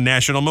Day and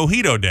National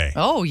Mojito Day.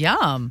 Oh,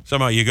 yum.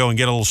 Somehow you go and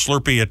get a little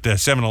Slurpee at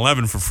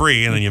 7-Eleven for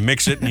free, and then you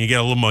mix it and you get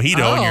a little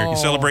mojito, and you're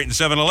celebrating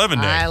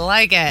 7-Eleven Day. I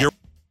like it.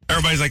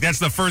 Everybody's like, that's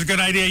the first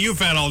good idea you've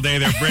had all day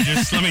there,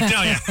 Bridges. Let me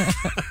tell you.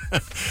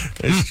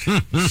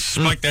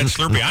 Spike that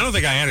Slurpee. I don't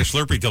think I had a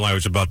Slurpee till I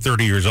was about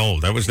 30 years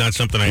old. That was not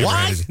something I ever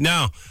had.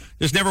 No,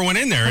 just never went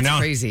in there. That's now,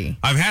 crazy.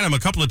 I've had them a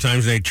couple of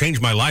times. They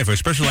changed my life,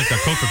 especially like the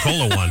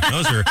Coca-Cola one.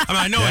 Those are,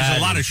 I know it's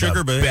a lot of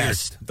sugar, but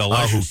best. They're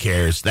delicious. Oh, who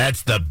cares?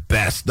 That's the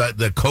best.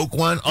 The Coke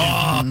one.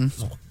 Oh.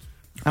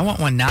 I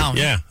want one now.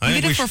 Yeah. You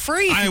get it for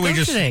free.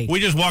 We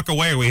just walk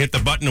away. We hit the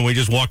button and we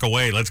just walk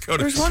away. Let's go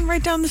to There's one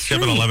right down the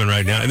street. 7-Eleven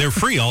right now. And they're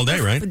free all day,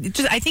 right?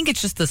 I think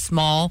it's just the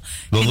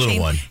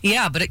little one.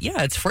 Yeah, but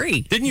it's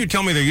free. Didn't you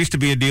tell me there used to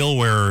be a deal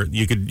where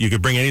you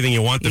could bring anything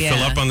you want to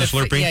fill up on the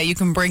Slurpee? Yeah, you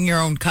can bring your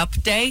own cup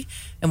day.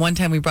 And one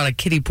time we brought a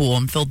kiddie pool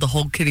and filled the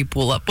whole kiddie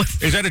pool up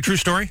with. Is that a true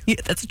story? Yeah,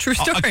 that's a true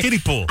story. A kiddie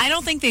pool. I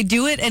don't think they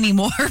do it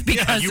anymore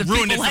because you of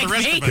ruined people it for the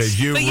like rest me. of us.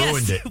 You But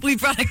ruined it. We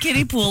brought a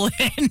kiddie pool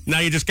in. Now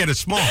you just get it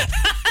small.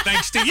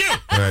 Thanks to you.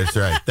 That's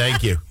right.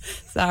 Thank you.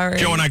 Sorry.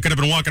 Joe and I could have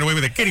been walking away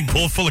with a kiddie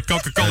pool full of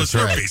Coca-Cola That's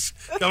right.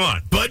 Slurpees. Come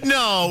on. But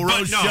no,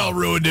 Rochelle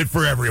ruined it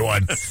for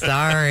everyone.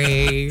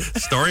 Sorry.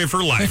 Story of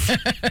her life.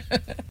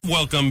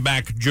 Welcome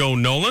back, Joe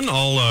Nolan.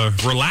 All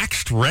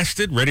relaxed,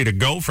 rested, ready to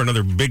go for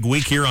another big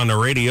week here on the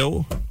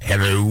radio.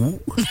 Hello.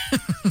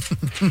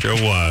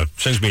 Joe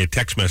sends me a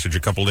text message a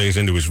couple days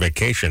into his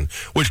vacation,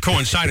 which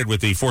coincided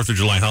with the 4th of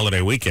July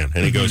holiday weekend.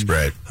 And he goes,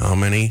 Right. How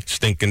many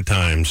stinking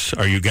times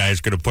are you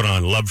guys going to put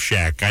on Love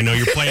Shack? I know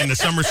you're playing the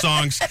summer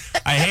songs.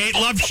 I hate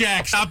Love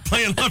Shack. Stop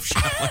playing Love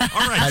Shack. Like,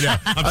 all right, I know.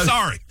 I'm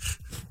sorry.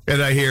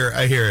 And I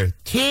hear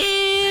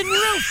Tin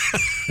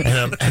Roof.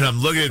 and I'm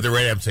looking at the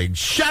radio. I'm saying,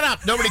 shut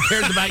up. Nobody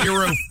cares about your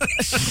roof.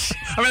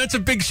 I mean, that's a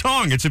big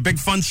song. It's a big,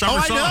 fun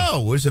summer song. I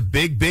know. It was a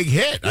big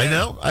hit.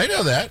 Yeah. I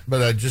know that.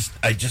 But I just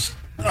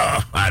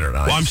I don't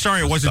know. Well, I'm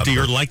sorry it wasn't to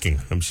your liking.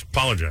 I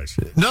apologize.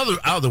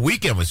 No, the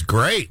weekend was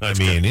great. That's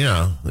good.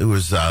 It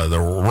was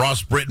the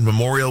Ross Britton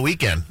Memorial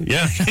Weekend.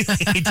 Yeah,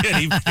 he did.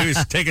 He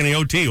was taking the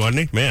OT,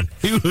 wasn't he? Man.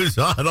 He was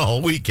on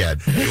all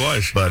weekend. He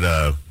was. But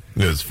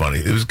it was funny.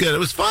 It was good. It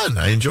was fun.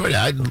 I enjoyed it.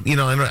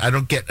 I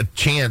don't get a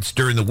chance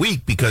during the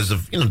week because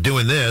of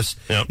doing this.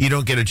 Yep. You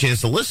don't get a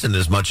chance to listen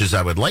as much as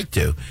I would like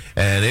to.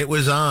 And it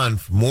was on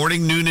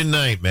morning, noon, and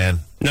night, man.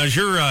 Now, is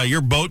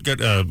your boat got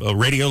a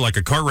radio, like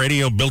a car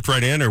radio, built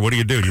right in, or what do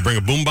you do? Do you bring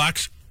a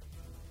boombox?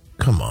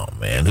 Come on,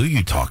 man. Who are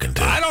you talking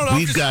to? I don't know.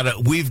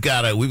 We've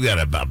got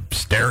a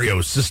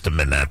stereo system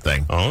in that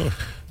thing. Oh.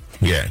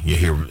 Yeah, you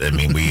hear. I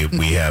mean, we have.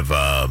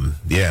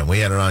 We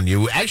had it on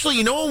you.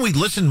 Actually, when we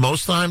listen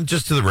most time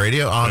just to the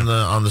radio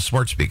on the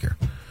smart speaker.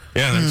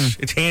 Yeah,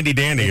 it's handy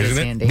dandy, It is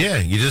isn't it? handy. Yeah,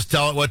 you just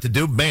tell it what to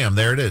do. Bam,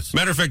 there it is.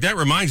 Matter of fact, that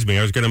reminds me.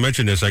 I was going to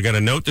mention this. I got a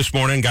note this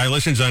morning. Guy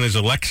listens on his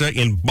Alexa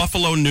in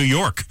Buffalo, New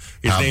York.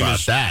 His How name about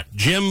is that?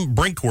 Jim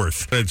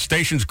Brinkworth. The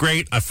station's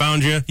great. I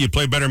found you. You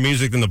play better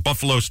music than the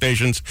Buffalo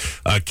stations.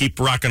 Keep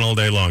rocking all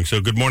day long.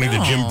 So good morning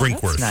to Jim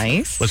Brinkworth. That's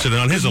nice. Listen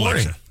on his Good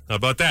morning. Alexa. How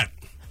about that?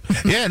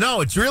 Yeah,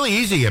 no, it's really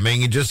easy. I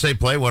mean, you just say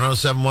play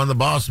 107.1 The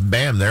Boss, and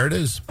bam, there it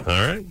is. All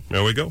right,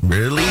 there we go.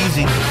 Really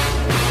easy.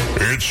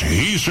 It's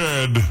He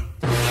Said,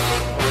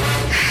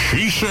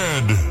 She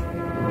Said,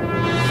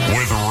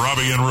 with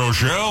Robbie and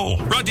Rochelle.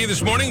 Brought to you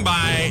this morning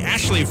by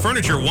Ashley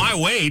Furniture. Why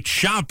wait?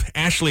 Shop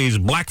Ashley's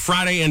Black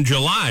Friday in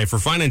July for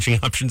financing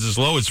options as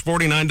low as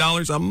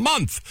 $49 a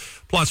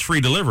month, plus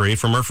free delivery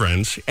from our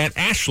friends at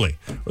Ashley,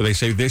 where they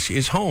say this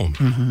is home.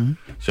 Mm-hmm.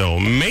 So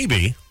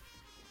maybe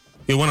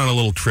you went on a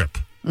little trip.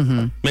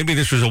 Mm-hmm. Maybe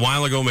this was a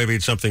while ago. Maybe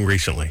it's something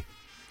recently.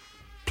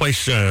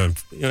 Place,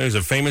 is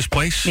a famous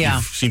place. Yeah.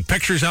 You've seen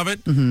pictures of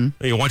it.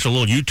 Mm-hmm. You watch a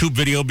little YouTube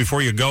video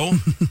before you go.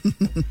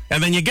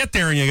 And then you get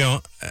there and you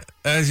go,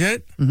 is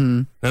it?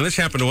 Mm-hmm. Now, this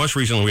happened to us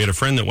recently. We had a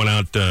friend that went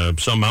out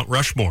some Mount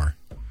Rushmore.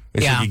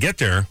 And so you get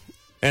there,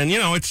 and,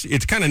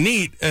 it's kind of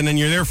neat, and then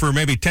you're there for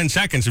maybe 10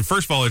 seconds, and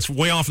first of all, it's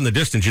way off in the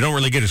distance. You don't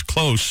really get as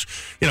close,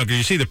 because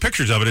you see the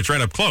pictures of it. It's right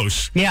up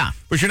close. Yeah.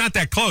 But you're not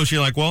that close. You're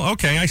like, well,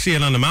 okay, I see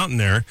it on the mountain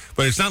there,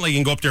 but it's not like you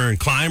can go up there and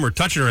climb or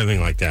touch it or anything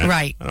like that.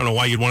 Right. I don't know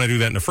why you'd want to do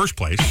that in the first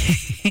place.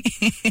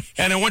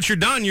 And then once you're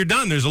done, you're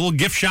done. There's a little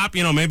gift shop,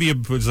 maybe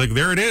it's like,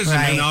 there it is,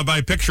 and then I'll buy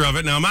a picture of it,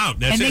 and I'm out.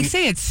 That's And it. they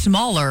say it's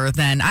smaller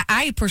than,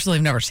 I personally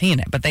have never seen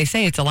it, but they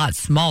say it's a lot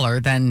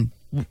smaller than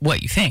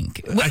what you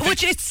think,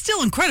 which it's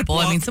still incredible.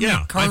 Well, I mean, somebody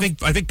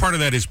carved... I think part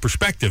of that is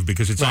perspective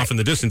because it's off in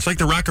the distance. It's like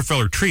the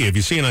Rockefeller tree. If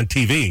you see it on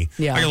TV,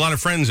 Yeah. I got a lot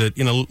of friends that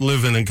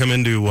live in and come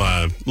into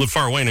live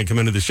far away and come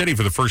into the city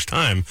for the first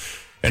time,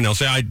 and they'll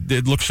say,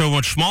 "It looks so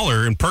much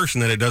smaller in person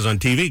than it does on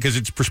TV because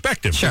it's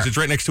perspective. Sure. Because it's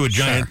right next to a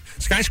giant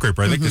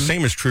skyscraper." I think the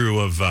same is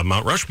true of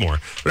Mount Rushmore.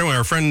 But anyway,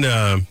 our friend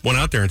went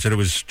out there and said it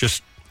was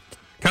just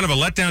kind of a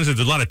letdown. There's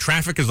a lot of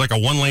traffic. It's like a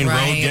one-lane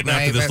road getting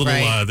out to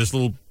this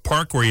little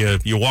park where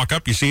you walk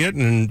up, you see it,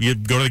 and you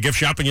go to the gift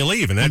shop and you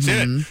leave, and that's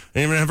it.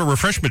 They even have a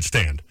refreshment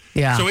stand.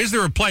 Yeah. So is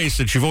there a place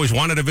that you've always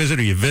wanted to visit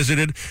or you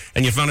visited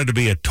and you found it to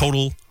be a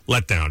total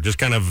letdown, just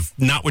kind of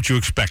not what you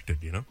expected,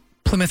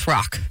 Plymouth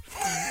Rock.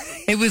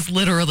 It was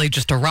literally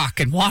just a rock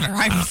and water.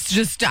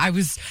 I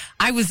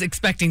was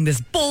expecting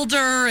this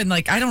boulder and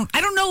I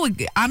don't know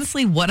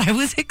honestly what I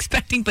was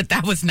expecting, but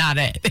that was not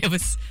it. It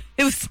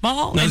was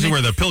small. This is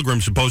where the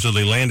Pilgrims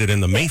supposedly landed in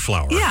the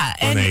Mayflower. Yeah,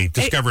 when and they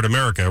discovered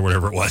America or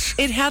whatever it was.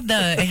 It had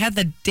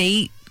the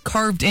date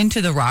carved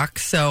into the rock.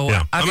 So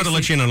yeah, I'm going to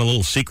let you in on a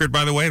little secret,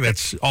 by the way.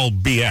 That's all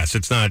BS.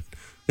 It's not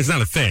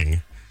a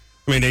thing.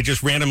 I mean, they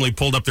just randomly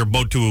pulled up their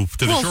boat to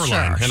the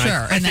shoreline.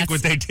 Sure, I think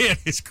what they did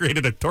is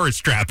created a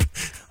tourist trap.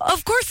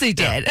 Of course they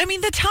did. Yeah. I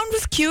mean, the town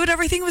was cute.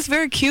 Everything was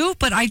very cute,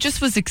 but I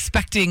just was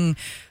expecting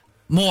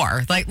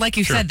more. Like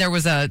you said, there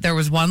was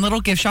one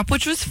little gift shop,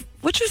 which was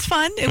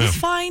fun. It was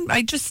fine.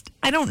 I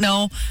don't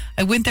know.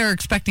 I went there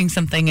expecting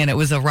something, and it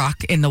was a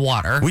rock in the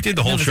water. We did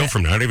the whole show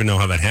from there. I don't even know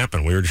how that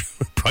happened. We were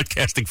just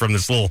broadcasting from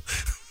this little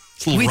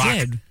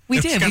rock. We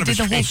did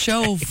the whole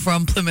show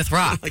from Plymouth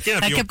Rock. I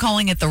kept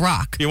calling it the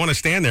Rock. If you want to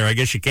stand there, I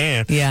guess you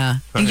can. Yeah.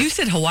 And you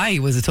said Hawaii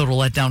was a total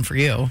letdown for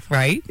you,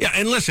 right? Yeah,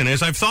 and listen,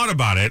 as I've thought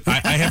about it,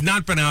 I have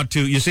not been out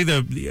to, you see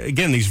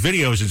these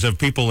videos is of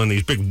people in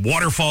these big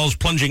waterfalls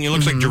plunging. It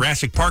looks like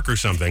Jurassic Park or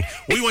something.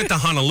 We went to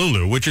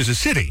Honolulu, which is a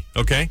city,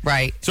 okay?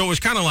 Right. So it was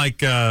kind of like,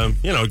 going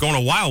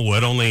to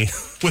Wildwood, only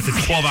with a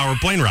 12-hour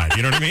plane ride.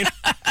 You know what I mean?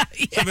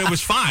 So it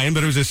was fine,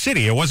 but it was a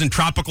city. It wasn't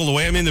tropical the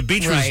way. I mean, the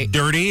beach was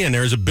dirty, and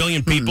there's a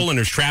billion people, and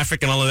there's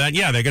traffic and all of that.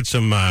 Yeah, they got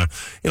some,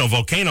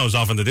 volcanoes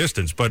off in the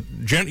distance. But,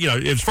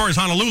 as far as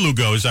Honolulu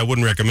goes, I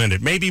wouldn't recommend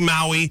it. Maybe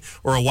Maui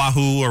or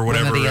Oahu or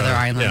whatever. One of the other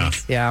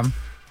islands. Yeah.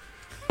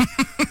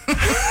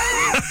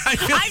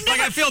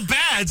 I feel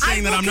bad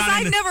saying that I'm not.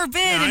 I've never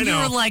been, and you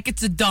were like,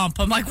 "It's a dump."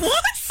 I'm like,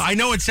 "What?" I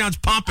know it sounds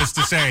pompous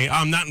to say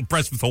I'm not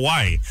impressed with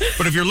Hawaii,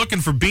 but if you're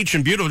looking for beach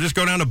and beautiful, just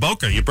go down to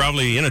Boca. You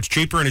probably, it's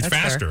cheaper and it's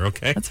faster. Fair.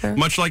 Okay, that's fair.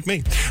 Much like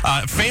me.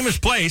 Famous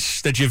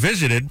place that you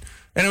visited,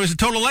 and it was a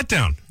total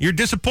letdown. You're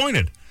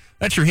disappointed.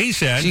 That's your he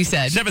said. She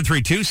said.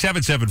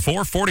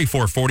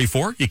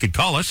 732-774-4444. You could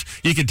call us.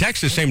 You could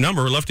text the same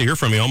number. We'd love to hear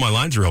from you. All my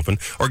lines are open.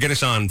 Or get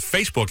us on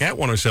Facebook at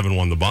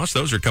 1071 The Boss.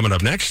 Those are coming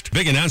up next.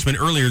 Big announcement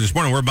earlier this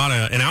morning. We're about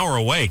an hour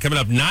away. Coming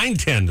up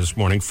 9:10 this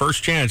morning.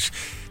 First chance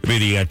to be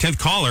the 10th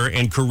caller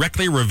and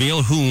correctly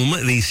reveal whom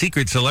the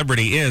secret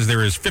celebrity is.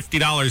 There is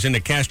 $50 in the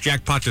cash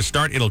jackpot to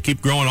start. It'll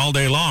keep growing all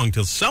day long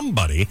till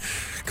somebody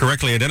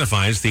correctly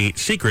identifies the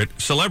secret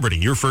celebrity.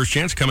 Your first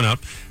chance coming up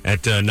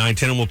at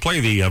 9:10, and we'll play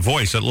the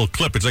voice, that little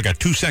clip. It's like a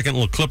 2-second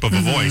little clip of a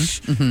voice,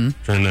 and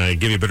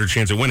give you a better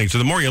chance of winning. So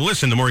the more you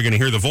listen, the more you're going to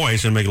hear the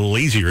voice and make it a little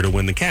easier to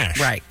win the cash.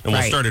 Right. And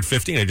we'll start at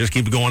 15 and just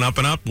keep going up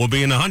and up. We'll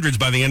be in the hundreds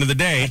by the end of the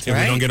day if we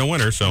don't get a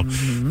winner. So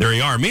there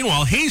you are.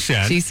 Meanwhile, he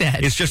said, she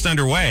said, it's just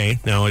underway.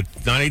 Now, it's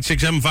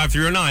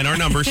 986-75309, our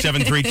number,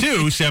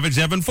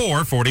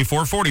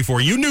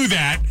 732-774-4444. You knew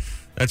that.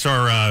 That's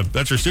our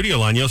studio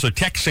line. You also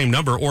text same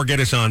number or get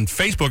us on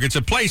Facebook. It's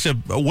a place, a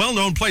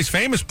well-known place,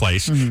 famous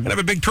place, and have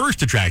a big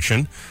tourist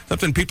attraction.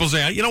 Something people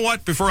say, you know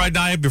what, before I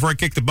die, before I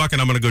kick the bucket,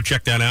 I'm going to go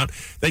check that out.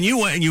 Then you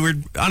went and you were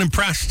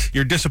unimpressed.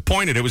 You're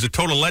disappointed. It was a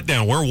total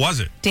letdown. Where was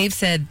it? Dave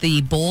said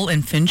the Bull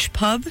and Finch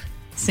pub.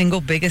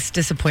 Single biggest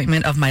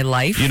disappointment of my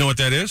life. You know what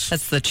that is?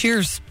 That's the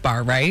Cheers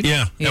bar, right?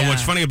 Yeah. And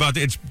what's funny about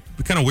it, it's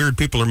kind of weird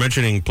people are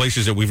mentioning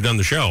places that we've done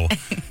the show.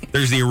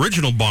 There's the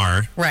original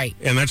bar. Right.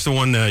 And that's the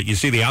one you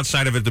see the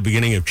outside of it at the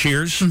beginning of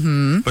Cheers.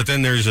 Mm-hmm. But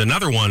then there's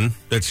another one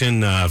that's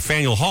in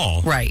Faneuil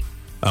Hall. Right.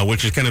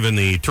 Which is kind of in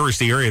the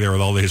touristy area there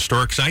with all the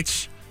historic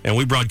sites. And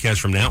we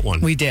broadcast from that one.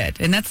 We did.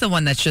 And that's the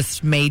one that's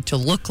just made to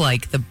look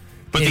like the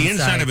But the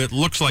inside of it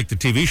looks like the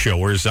TV show,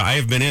 whereas I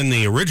have been in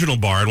the original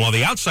bar, and while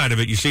the outside of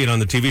it, you see it on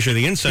the TV show,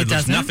 the inside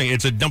looks nothing.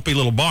 It's a dumpy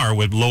little bar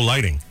with low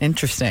lighting.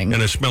 Interesting.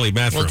 And a smelly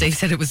bathroom. Well, Dave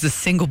said it was the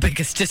single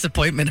biggest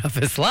disappointment of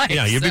his life.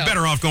 Yeah, you'd be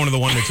better off going to the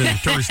one that's in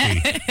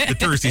the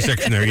touristy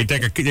section there. You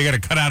got to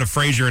cut out a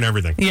Frasier and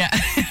everything. Yeah.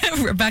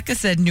 Rebecca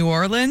said New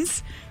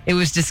Orleans. It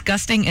was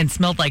disgusting and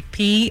smelled like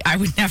pee. I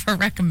would never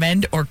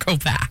recommend or go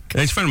back.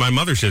 It's funny. My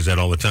mother says that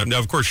all the time. Now,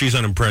 of course, she's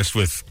unimpressed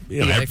with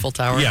the Eiffel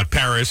Tower. Yeah,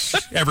 Paris,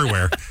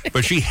 everywhere.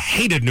 But she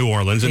hated New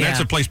Orleans, and that's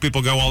a place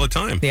people go all the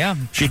time. Yeah.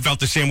 She felt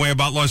the same way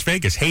about Las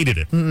Vegas. Hated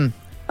it. Mm-mm.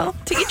 Well,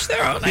 to each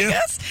their own, I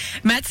guess.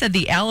 Matt said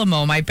the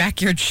Alamo, my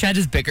backyard shed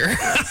is bigger.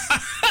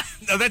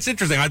 No, that's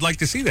interesting. I'd like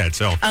to see that.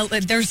 So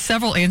there's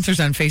several answers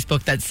on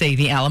Facebook that say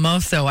the Alamo,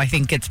 so I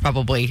think it's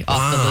probably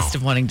off the list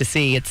of wanting to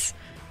see. It's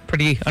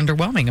pretty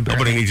underwhelming, apparently.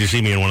 Nobody needs to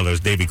see me in one of those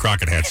Davy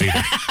Crockett hats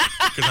either.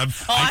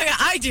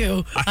 I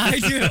do.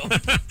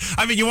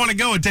 I mean, you want to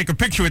go and take a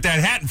picture with that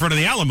hat in front of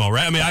the Alamo,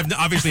 right? I mean, I've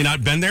obviously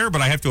not been there, but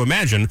I have to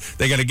imagine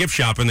they got a gift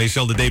shop and they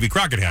sell the Davy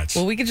Crockett hats.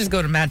 Well, we could just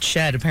go to Matt's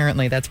shed.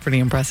 Apparently, that's pretty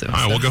impressive. All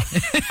right, we'll go.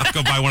 I'll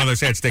go buy one of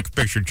those hats, take a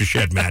picture at your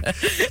shed, Matt.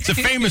 It's a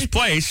famous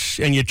place,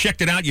 and you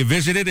checked it out, you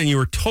visited, and you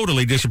were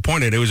totally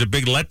disappointed. It was a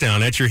big letdown.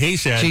 That's your He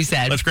Said. She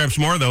Said. Let's grab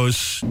some more of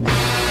those.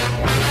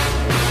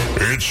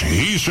 It's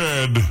He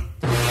Said.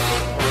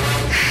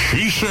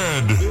 She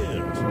Said.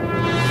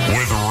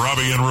 With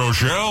Robbie and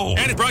Rochelle.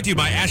 And it's brought to you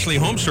by Ashley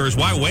Home Stores.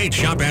 Why wait?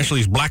 Shop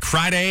Ashley's Black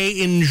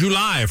Friday in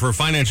July for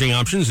financing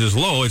options as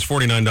low as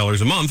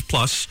 $49 a month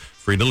plus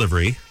free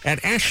delivery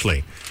at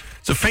Ashley.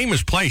 It's a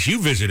famous place you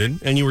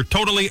visited, and you were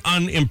totally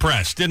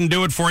unimpressed. Didn't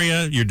do it for you.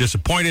 You're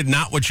disappointed.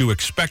 Not what you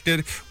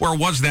expected. Where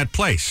was that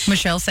place?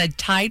 Michelle said,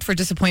 tied for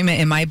disappointment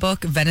in my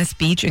book, Venice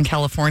Beach in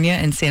California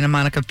and Santa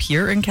Monica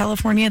Pier in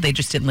California. They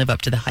just didn't live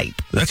up to the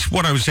hype. That's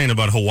what I was saying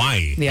about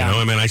Hawaii. Yeah. You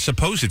know, I mean, I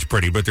suppose it's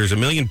pretty, but there's a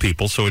million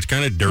people, so it's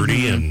kind of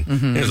dirty, and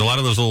there's a lot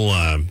of those little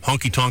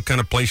honky-tonk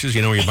kind of places,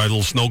 you know, where you buy a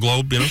little snow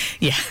globe, you know?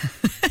 Yeah.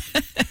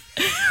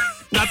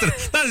 Not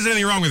that there's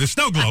anything wrong with a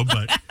snow globe,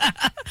 but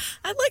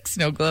I like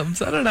snow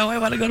globes. I don't know. I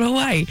want to go to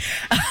Hawaii.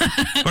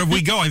 But if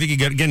we go, I think you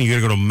got to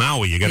go to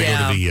Maui. You got to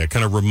go to the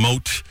kind of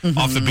remote,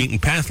 off the beaten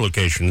path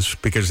locations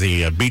because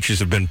the beaches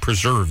have been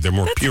preserved. They're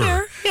more pure.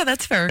 Fair. Yeah,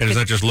 that's fair. And it's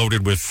not just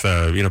loaded with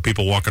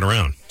people walking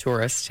around.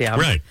 Tourists, yeah.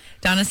 Right.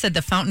 Donna said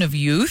the Fountain of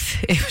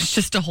Youth. It was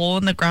just a hole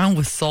in the ground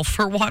with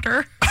sulfur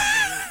water.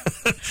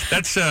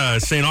 That's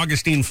St.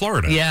 Augustine,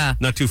 Florida. Yeah.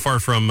 Not too far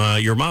from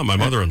your mom, my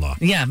mother-in-law.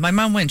 Yeah, my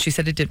mom went. She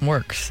said it didn't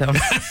work. So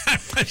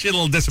she's a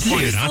little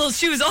disappointed,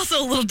 she was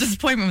also a little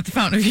disappointed with the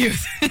Fountain of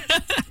Youth.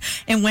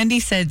 And Wendy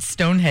said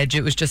Stonehenge.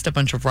 It was just a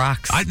bunch of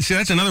rocks. See,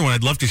 that's another one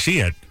I'd love to see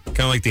it.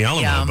 Kind of like the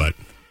Alamo, but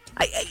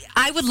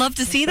I would love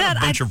to see that. A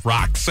bunch of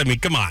rocks. I mean,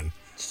 come on.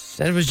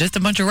 Said it was just a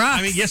bunch of rocks.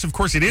 I mean, yes, of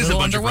course it is a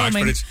bunch of rocks,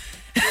 but it's...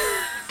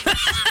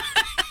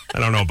 I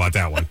don't know about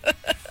that one.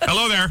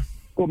 Hello there.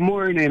 Good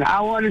morning. I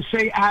want to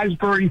say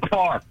Asbury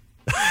Park.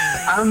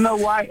 I don't know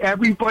why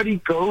everybody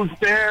goes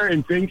there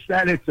and thinks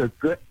that it's a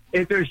good...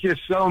 There's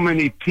just so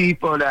many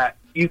people that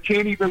you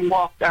can't even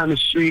walk down the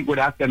street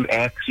without them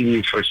asking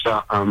you for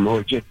something.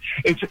 Or just,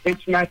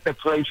 it's not the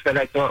place that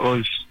I thought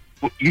was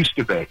used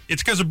to be.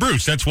 It's because of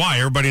Bruce. That's why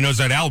everybody knows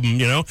that album,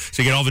 you know,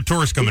 so you get all the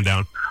tourists coming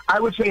down. I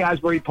would say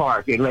Asbury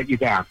Park. It let you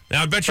down.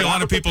 Now, I bet you a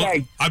lot of people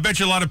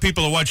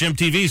that watch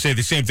MTV say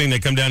the same thing. They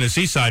come down to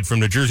Seaside from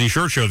the Jersey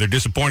Shore show. They're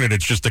disappointed.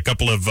 It's just a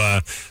couple of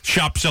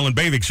shops selling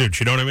bathing suits.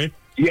 You know what I mean?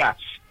 Yes.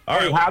 All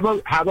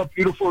right. Have a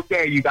beautiful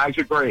day. You guys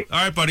are great.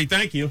 All right, buddy.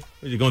 Thank you.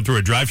 You're going through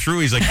a drive-thru.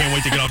 He's like, can't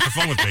wait to get off the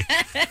phone with me.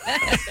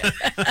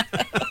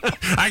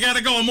 I got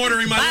to go. I'm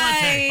ordering my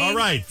latte. All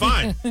right,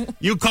 fine.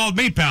 You called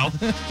me, pal.